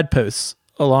some guideposts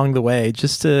along the way,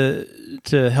 just to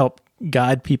help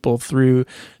guide people through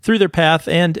their path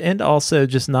and also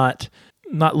just not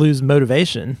lose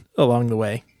motivation along the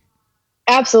way.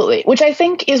 Absolutely. Which I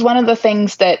think is one of the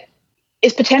things that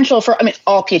is potential for,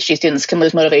 all PhD students can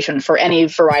lose motivation for any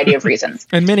variety of reasons.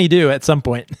 And many do at some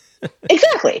point.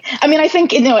 Exactly. I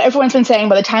think, everyone's been saying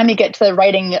by the time you get to the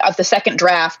writing of the second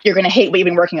draft, you're going to hate what you've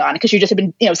been working on because you just have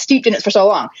been, steeped in it for so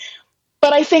long.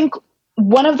 But I think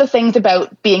one of the things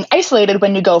about being isolated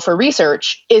when you go for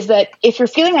research is that if you're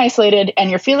feeling isolated and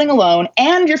you're feeling alone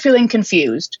and you're feeling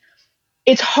confused,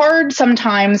 it's hard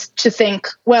sometimes to think,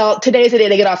 well, today's the day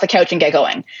to get off the couch and get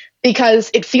going, because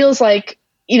it feels like,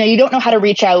 you don't know how to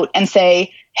reach out and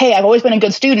say, hey, I've always been a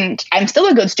good student. I'm still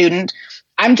a good student.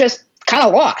 I'm just kind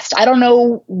of lost. I don't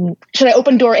know. Should I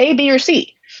open door A, B, or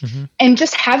C? And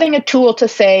just having a tool to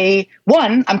say,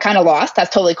 one, I'm kind of lost.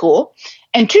 That's totally cool.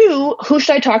 And two, who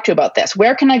should I talk to about this?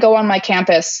 Where can I go on my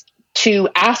campus to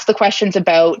ask the questions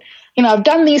about, I've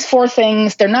done these 4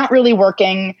 things. They're not really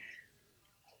working.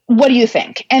 What do you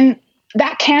think? And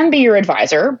that can be your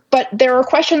advisor, but there are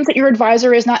questions that your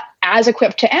advisor is not as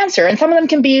equipped to answer. And some of them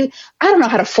can be, I don't know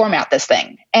how to format this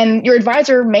thing. And your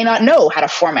advisor may not know how to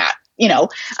format,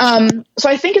 So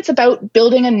I think it's about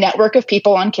building a network of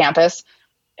people on campus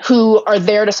who are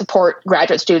there to support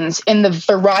graduate students in the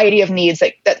variety of needs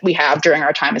that we have during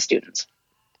our time as students.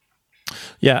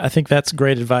 Yeah, I think that's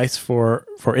great advice for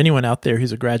anyone out there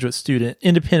who's a graduate student,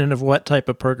 independent of what type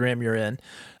of program you're in.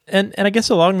 And I guess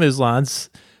along those lines,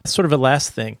 sort of a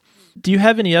last thing, do you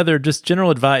have any other just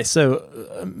general advice?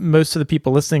 So most of the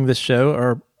people listening to this show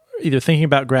are either thinking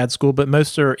about grad school, but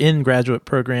most are in graduate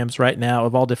programs right now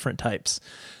of all different types.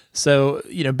 So,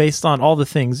 based on all the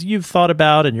things you've thought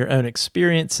about and your own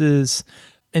experiences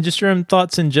and just your own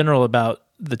thoughts in general about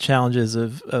the challenges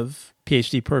of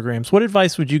PhD programs, what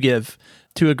advice would you give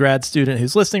to a grad student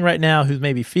who's listening right now, who's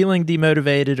maybe feeling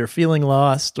demotivated or feeling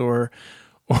lost or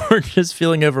just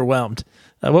feeling overwhelmed?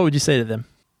 What would you say to them?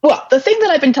 Well, the thing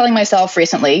that I've been telling myself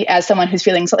recently, as someone who's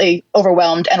feeling slightly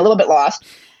overwhelmed and a little bit lost,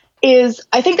 is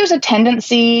I think there's a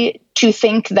tendency to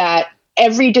think that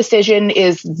every decision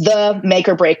is the make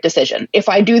or break decision. If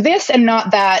I do this and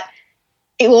not that,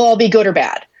 it will all be good or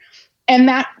bad. And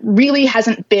that really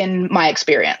hasn't been my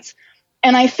experience.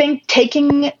 And I think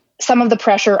taking some of the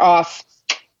pressure off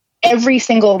every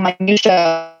single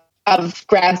minutia of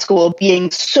grad school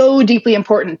being so deeply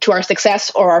important to our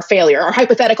success or our failure, our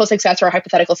hypothetical success or our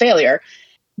hypothetical failure,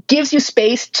 gives you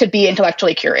space to be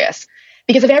intellectually curious.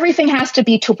 Because if everything has to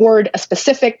be toward a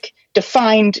specific,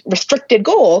 defined, restricted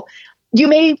goal, you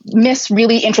may miss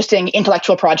really interesting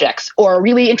intellectual projects or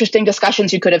really interesting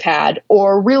discussions you could have had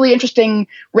or really interesting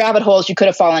rabbit holes you could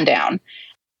have fallen down.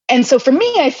 And so for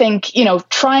me, I think,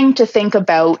 trying to think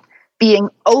about being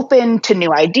open to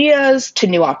new ideas, to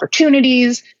new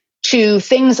opportunities, to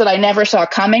things that I never saw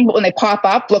coming, but when they pop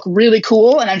up, look really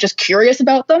cool, and I'm just curious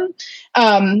about them.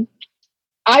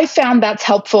 I found that's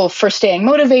helpful for staying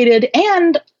motivated,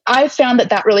 and I found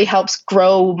that really helps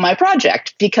grow my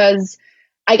project because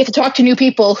I get to talk to new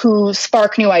people who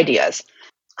spark new ideas.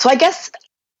 So I guess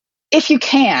if you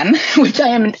can, which I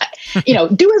am,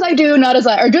 do as I do, not as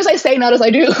I, or do as I say, not as I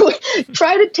do,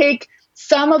 try to take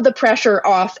some of the pressure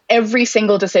off every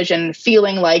single decision,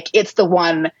 feeling like it's the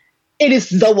one. It is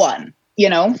the one,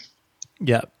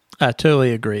 Yeah, I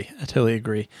totally agree.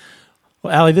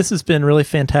 Well, Allie, this has been really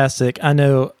fantastic. I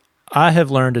know I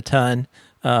have learned a ton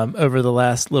over the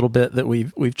last little bit that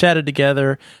we've chatted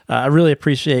together. I really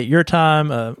appreciate your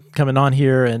time coming on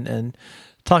here and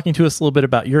talking to us a little bit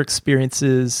about your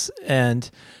experiences. And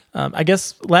I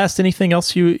guess anything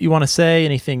else you want to say,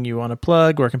 anything you want to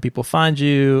plug, where can people find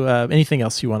you, anything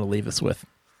else you want to leave us with?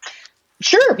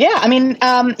 Sure. Yeah. I mean,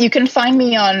 you can find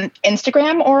me on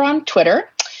Instagram or on Twitter.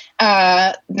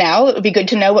 Now it would be good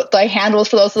to know what the handles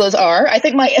for those of those are. I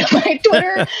think my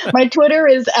Twitter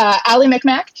is Allie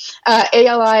McMac,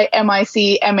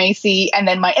 ALIMICMAC, and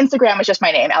then my Instagram is just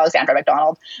my name, Alexandra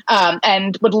McDonald.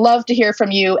 And would love to hear from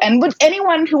you. And would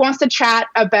anyone who wants to chat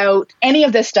about any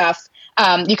of this stuff,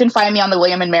 you can find me on the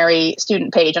William and Mary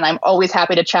student page, and I'm always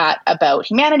happy to chat about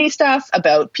humanities stuff,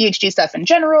 about PhD stuff in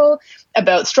general,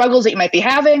 about struggles that you might be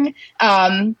having.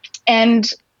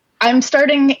 And I'm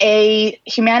starting a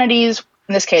humanities,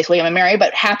 in this case, William and Mary,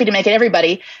 but happy to make it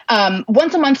everybody,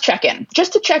 once a month check-in,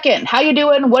 just to check in. How you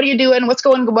doing? What are you doing? What's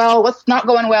going well? What's not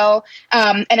going well?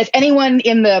 And if anyone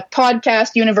in the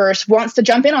podcast universe wants to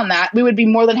jump in on that, we would be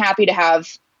more than happy to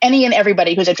have any and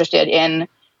everybody who's interested in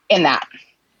that.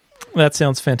 That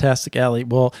sounds fantastic, Allie.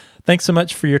 Well, thanks so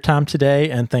much for your time today,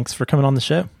 and thanks for coming on the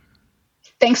show.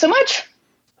 Thanks so much.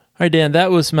 All right, Dan, that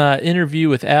was my interview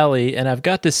with Allie, and I've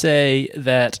got to say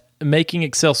that making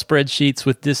Excel spreadsheets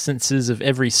with distances of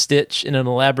every stitch in an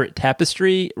elaborate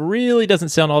tapestry really doesn't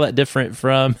sound all that different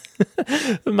from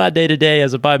my day-to-day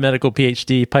as a biomedical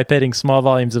PhD, pipetting small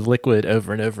volumes of liquid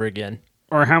over and over again.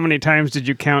 Or how many times did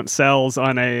you count cells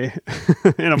on in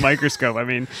a microscope? I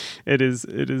mean, it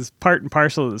is part and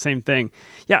parcel of the same thing.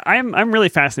 Yeah, I'm really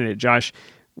fascinated, Josh.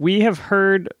 We have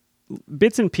heard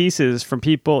bits and pieces from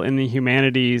people in the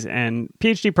humanities and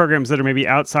PhD programs that are maybe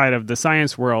outside of the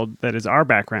science world that is our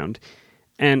background.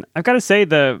 And I've got to say,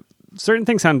 certain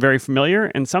things sound very familiar,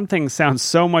 and some things sound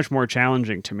so much more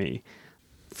challenging to me.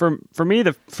 For me,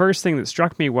 the first thing that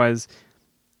struck me was,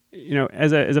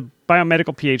 as a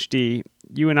biomedical PhD,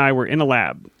 you and I were in a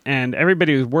lab, and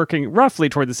everybody was working roughly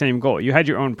toward the same goal. You had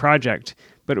your own project,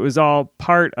 but it was all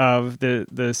part of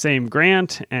the same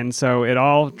grant, and so it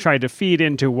all tried to feed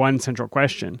into one central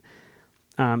question.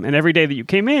 And every day that you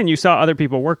came in, you saw other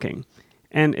people working.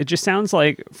 And it just sounds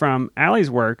like from Allie's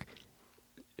work,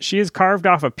 she has carved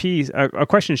off a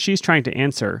question she's trying to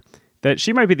answer, that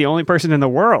she might be the only person in the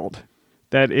world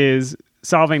that is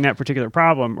solving that particular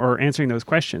problem or answering those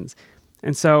questions.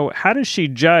 And so how does she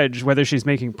judge whether she's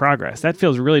making progress? That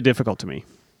feels really difficult to me.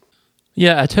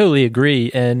 Yeah, I totally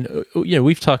agree. And,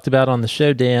 we've talked about on the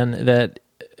show, Dan, that,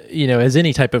 as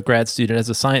any type of grad student, as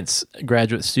a science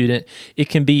graduate student, it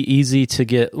can be easy to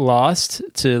get lost,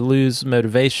 to lose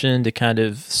motivation, to kind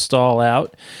of stall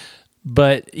out.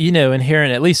 But,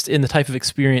 inherent, at least in the type of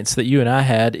experience that you and I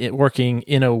had, working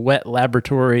in a wet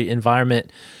laboratory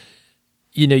environment,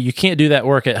 you can't do that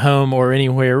work at home or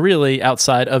anywhere really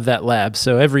outside of that lab.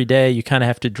 So every day you kind of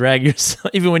have to drag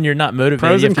yourself, even when you're not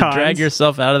motivated, you have to drag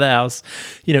yourself out of the house,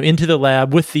 into the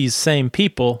lab with these same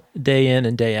people day in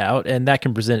and day out. And that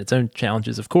can present its own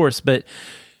challenges, of course. But,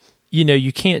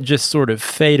 you can't just sort of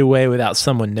fade away without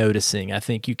someone noticing. I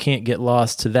think you can't get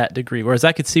lost to that degree. Whereas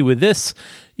I could see with this,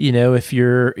 if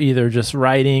you're either just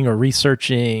writing or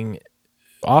researching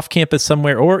off campus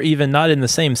somewhere, or even not in the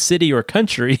same city or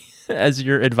country, as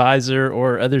your advisor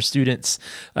or other students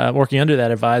working under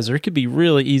that advisor, it could be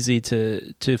really easy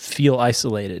to feel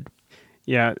isolated.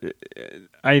 Yeah,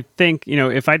 I think,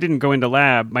 if I didn't go into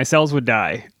lab, my cells would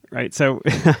die, right? So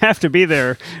I have to be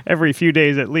there every few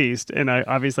days at least, and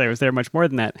I was there much more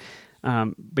than that.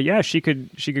 But yeah, she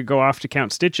could go off to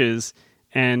count stitches,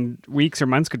 and weeks or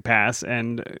months could pass,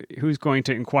 and who's going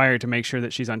to inquire to make sure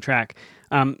that she's on track?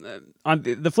 On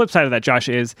the flip side of that, Josh,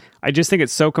 is I just think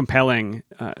it's so compelling,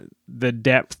 the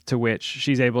depth to which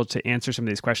she's able to answer some of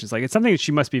these questions. Like, it's something that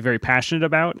she must be very passionate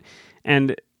about.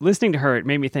 And listening to her, it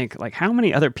made me think, like, how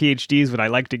many other PhDs would I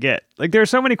like to get? Like, there are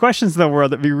so many questions in the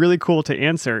world that'd be really cool to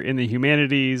answer in the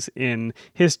humanities, in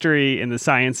history, in the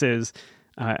sciences.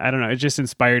 I don't know. It just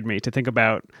inspired me to think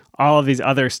about all of these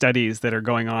other studies that are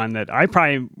going on that I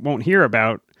probably won't hear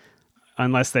about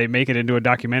unless they make it into a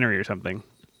documentary or something.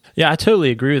 Yeah, I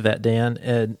totally agree with that, Dan.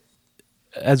 And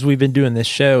as we've been doing this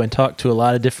show and talked to a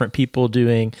lot of different people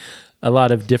doing a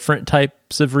lot of different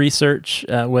types of research,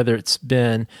 whether it's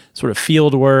been sort of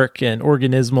field work and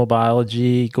organismal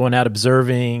biology, going out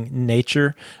observing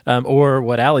nature, or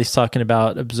what Allie's talking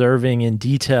about, observing in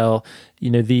detail,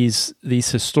 these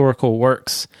historical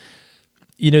works.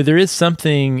 There is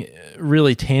something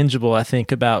really tangible, I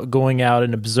think, about going out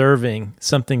and observing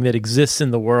something that exists in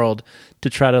the world to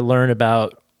try to learn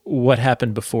about what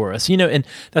happened before us. And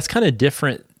that's kind of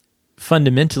different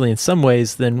fundamentally in some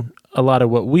ways than a lot of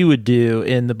what we would do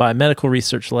in the biomedical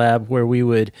research lab, where we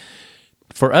would,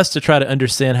 for us to try to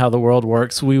understand how the world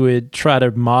works, we would try to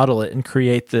model it and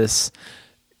create this,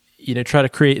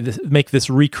 make this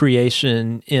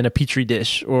recreation in a petri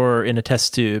dish or in a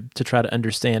test tube to try to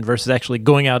understand, versus actually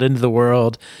going out into the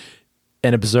world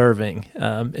and observing.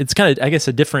 It's kind of, I guess,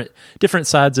 a different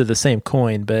sides of the same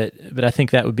coin, but I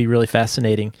think that would be really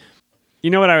fascinating.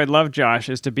 You know what I would love, Josh,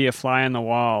 is to be a fly on the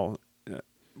wall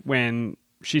when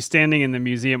she's standing in the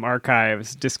museum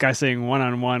archives discussing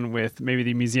one-on-one with maybe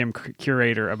the museum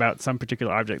curator about some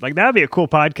particular object. Like, that would be a cool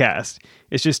podcast.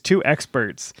 It's just two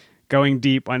experts going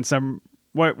deep on some,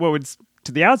 what would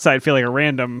to the outside feel like a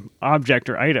random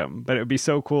object or item, but it would be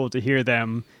so cool to hear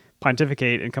them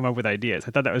pontificate and come up with ideas.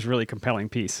 I thought that was a really compelling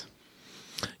piece.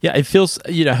 Yeah, it feels,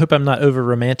 I hope I'm not over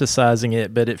romanticizing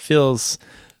it, but it feels...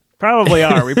 Probably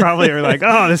are. We probably are like,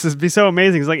 oh, this would be so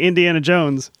amazing. It's like Indiana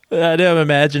Jones. I know I'm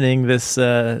imagining this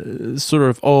sort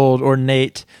of old,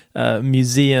 ornate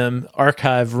museum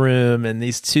archive room, and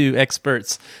these two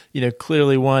experts,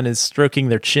 clearly one is stroking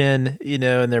their chin,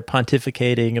 and they're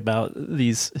pontificating about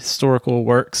these historical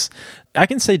works. I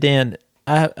can say, Dan,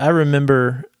 I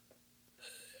remember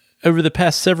over the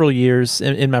past several years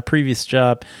in my previous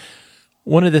job,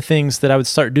 one of the things that I would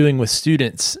start doing with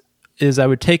students is I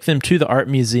would take them to the art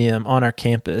museum on our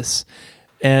campus,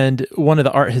 and one of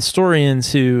the art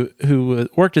historians who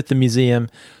worked at the museum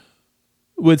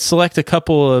would select a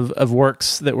couple of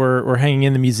works that were hanging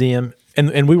in the museum,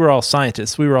 and we were all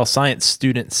scientists. We were all science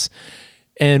students.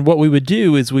 And what we would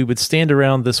do is we would stand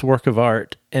around this work of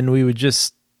art, and we would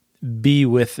just be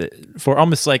with it for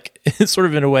almost like sort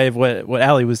of in a way of what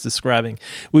Allie was describing.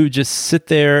 We would just sit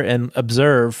there and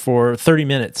observe for 30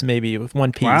 minutes maybe with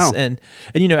one piece. Wow. And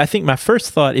I think my first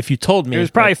thought, if you told me... It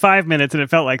was probably 5 minutes and it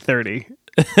felt like 30.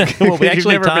 Well, we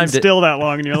actually You've never been still that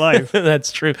long in your life.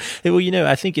 That's true. Well,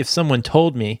 I think if someone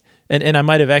told me, and I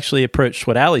might have actually approached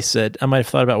what Allie said, I might have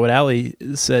thought about what Allie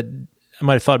said, I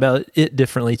might have thought about it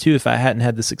differently too if I hadn't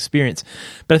had this experience.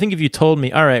 But I think if you told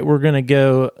me, all right, we're going to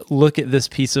go look at this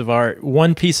piece of art,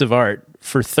 one piece of art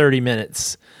for 30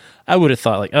 minutes, I would have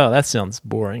thought like, oh, that sounds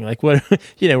boring. Like what,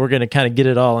 we're going to kind of get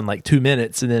it all in like 2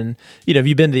 minutes. And then, if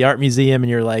you've been to the art museum and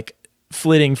you're like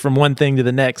flitting from one thing to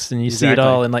the next and you see it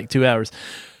all in like 2 hours.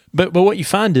 But what you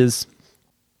find is,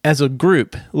 as a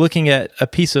group looking at a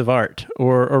piece of art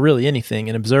or really anything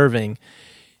and observing,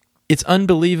 it's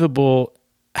unbelievable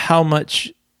how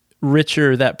much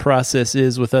richer that process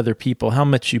is with other people, how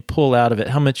much you pull out of it,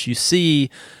 how much you see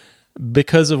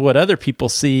because of what other people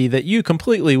see that you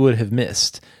completely would have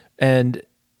missed. And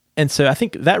so I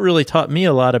think that really taught me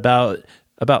a lot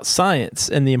about science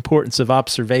and the importance of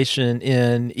observation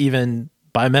in even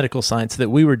biomedical science that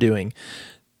we were doing.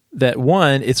 That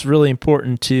one, it's really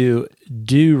important to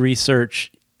do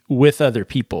research with other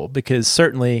people, because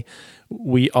certainly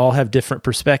we all have different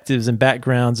perspectives and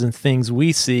backgrounds and things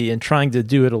we see, and trying to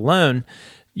do it alone,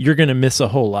 you're going to miss a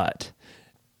whole lot.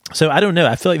 So I don't know.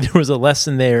 I feel like there was a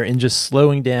lesson there in just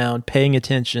slowing down, paying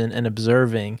attention, and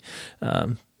observing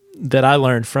that I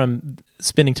learned from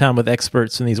spending time with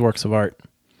experts in these works of art.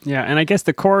 Yeah, and I guess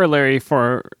the corollary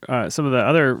for some of the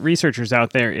other researchers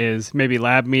out there is maybe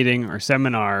lab meeting or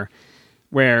seminar,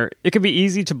 where it can be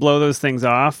easy to blow those things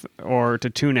off or to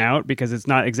tune out because it's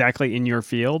not exactly in your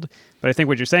field. But I think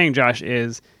what you're saying, Josh,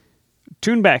 is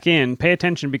tune back in, pay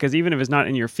attention, because even if it's not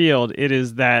in your field, it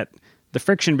is that the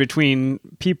friction between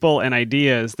people and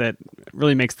ideas that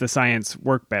really makes the science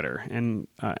work better. And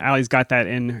Allie's got that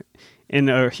in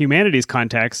a humanities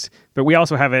context, but we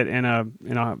also have it in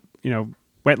a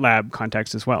wet lab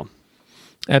context as well.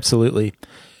 Absolutely.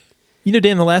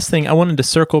 Dan, the last thing I wanted to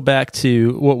circle back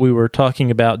to what we were talking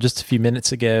about just a few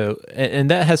minutes ago, and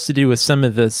that has to do with some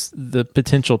of the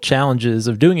potential challenges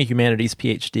of doing a humanities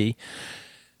PhD.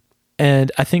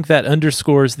 And I think that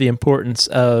underscores the importance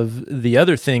of the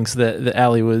other things that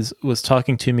Allie was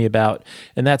talking to me about,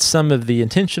 and that's some of the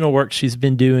intentional work she's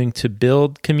been doing to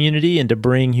build community and to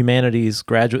bring humanities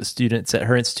graduate students at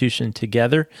her institution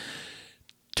together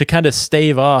to kind of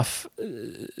stave off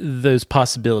those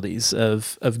possibilities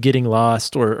of getting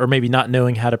lost or maybe not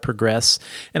knowing how to progress.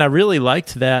 And I really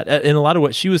liked that. And a lot of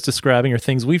what she was describing are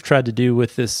things we've tried to do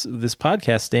with this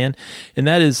podcast, Dan. And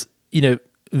that is,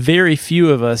 very few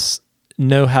of us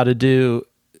know how to do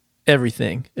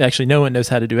everything. Actually, no one knows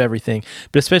how to do everything,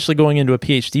 but especially going into a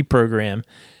PhD program,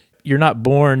 you're not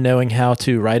born knowing how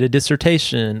to write a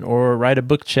dissertation or write a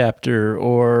book chapter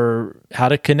or how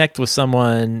to connect with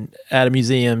someone at a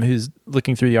museum who's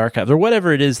looking through the archives or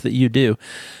whatever it is that you do.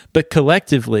 But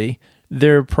collectively,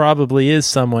 there probably is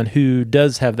someone who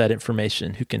does have that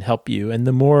information who can help you. And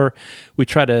the more we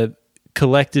try to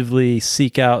collectively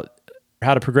seek out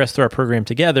how to progress through our program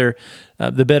together,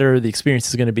 the better the experience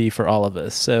is going to be for all of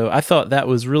us. So I thought that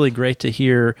was really great to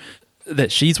hear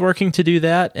that she's working to do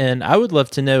that. And I would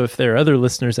love to know if there are other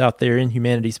listeners out there in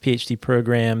humanities PhD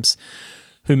programs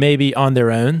who maybe on their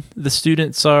own, the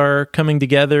students are coming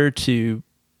together to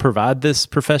provide this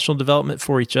professional development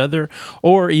for each other,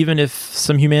 or even if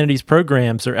some humanities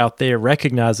programs are out there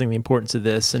recognizing the importance of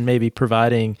this and maybe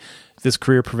providing this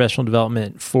career professional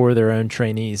development for their own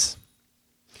trainees.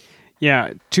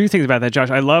 Yeah, two things about that, Josh.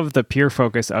 I love the peer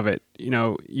focus of it.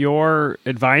 Your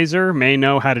advisor may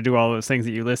know how to do all those things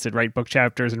that you listed, write book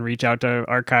chapters and reach out to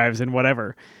archives and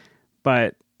whatever,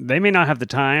 but they may not have the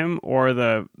time or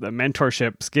the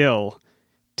mentorship skill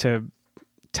to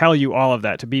tell you all of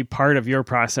that, to be part of your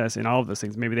process in all of those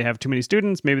things. Maybe they have too many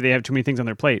students, maybe they have too many things on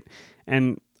their plate.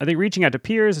 And I think reaching out to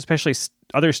peers, especially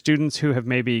other students who have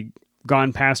maybe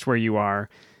gone past where you are,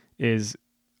 is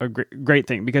a great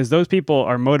thing, because those people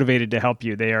are motivated to help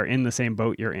you. They are in the same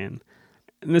boat you're in.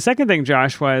 And the second thing,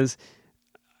 Josh, was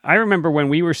I remember when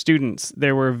we were students,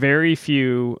 there were very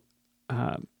few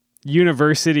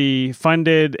university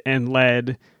funded and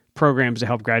led programs to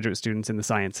help graduate students in the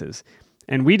sciences.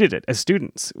 And we did it as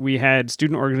students. We had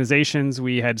student organizations,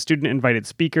 we had student invited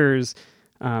speakers.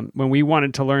 When we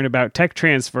wanted to learn about tech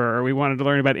transfer or we wanted to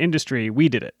learn about industry, we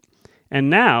did it.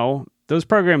 And now those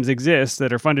programs exist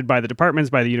that are funded by the departments,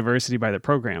 by the university, by the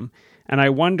program. And I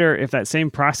wonder if that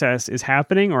same process is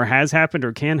happening or has happened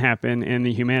or can happen in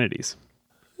the humanities.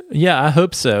 Yeah, I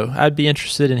hope so. I'd be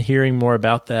interested in hearing more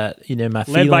about that. My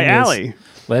feeling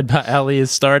led by Allie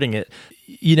is starting it.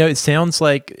 It sounds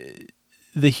like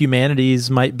the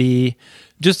humanities might be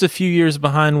just a few years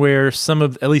behind where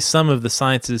at least some of the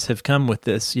sciences have come with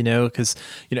this, because,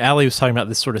 Allie was talking about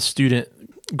this sort of student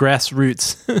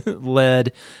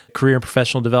grassroots-led career and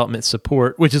professional development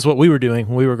support, which is what we were doing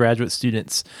when we were graduate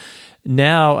students.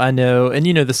 Now I know, and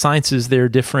the sciences, there are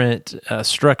different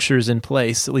structures in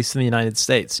place, at least in the United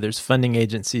States. There's funding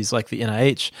agencies like the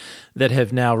NIH that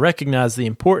have now recognized the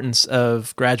importance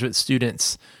of graduate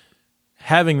students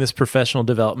having this professional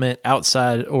development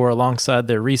outside or alongside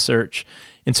their research.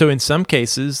 And so in some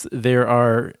cases, there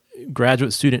are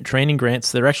graduate student training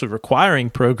grants that are actually requiring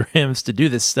programs to do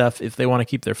this stuff if they want to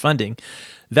keep their funding.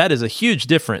 That is a huge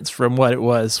difference from what it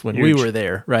was when we were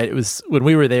there, right? It was when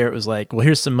we were there, it was like, well,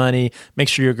 here's some money. Make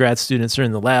sure your grad students are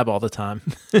in the lab all the time.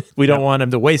 We don't want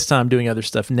them to waste time doing other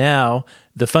stuff. Now,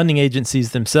 the funding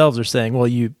agencies themselves are saying, well,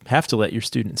 you have to let your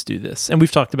students do this. And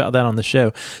we've talked about that on the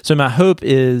show. So my hope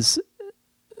is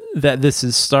that this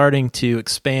is starting to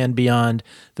expand beyond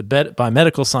the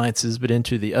biomedical sciences, but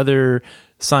into the other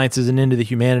sciences and into the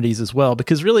humanities as well.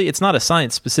 Because really, it's not a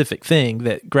science-specific thing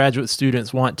that graduate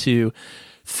students want to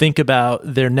think about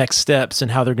their next steps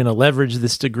and how they're going to leverage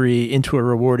this degree into a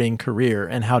rewarding career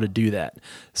and how to do that.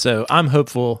 So I'm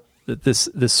hopeful that this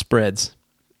spreads.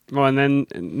 Well, and then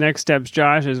next steps,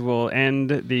 Josh, is we'll end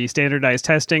the standardized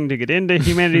testing to get into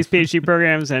humanities PhD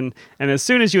programs. And as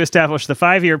soon as you establish the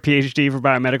 5-year PhD for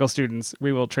biomedical students,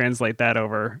 we will translate that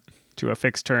over to a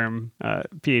fixed term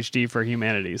PhD for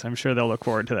humanities. I'm sure they'll look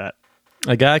forward to that.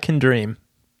 A guy can dream.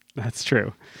 That's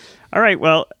true. All right.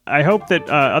 Well, I hope that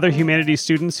other humanities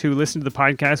students who listen to the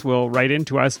podcast will write in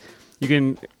to us. You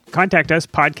can contact us,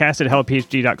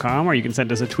 podcast@hellophd.com, or you can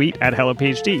send us a tweet at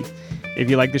hellophd. If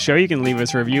you like the show, you can leave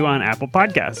us a review on Apple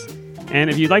Podcasts. And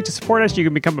if you'd like to support us, you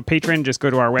can become a patron. Just go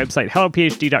to our website,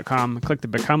 hellophd.com, click the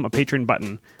Become a Patron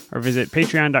button, or visit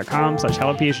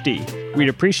patreon.com/hellophd. We'd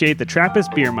appreciate the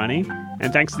Trappist beer money,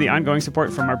 and thanks to the ongoing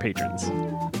support from our patrons.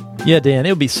 Yeah, Dan, it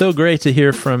would be so great to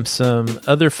hear from some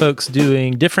other folks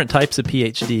doing different types of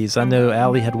PhDs. I know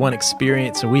Allie had one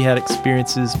experience and we had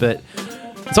experiences, but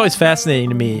it's always fascinating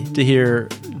to me to hear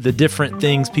the different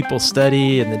things people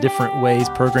study and the different ways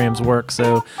programs work.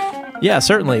 So, yeah,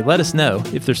 certainly let us know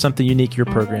if there's something unique your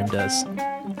program does.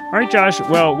 All right, Josh.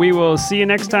 Well, we will see you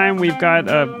next time. We've got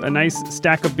a nice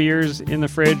stack of beers in the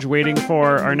fridge waiting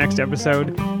for our next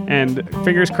episode. And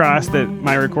fingers crossed that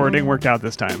my recording worked out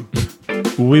this time.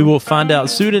 We will find out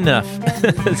soon enough.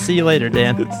 See you later,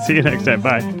 Dan. See you next time.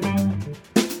 Bye.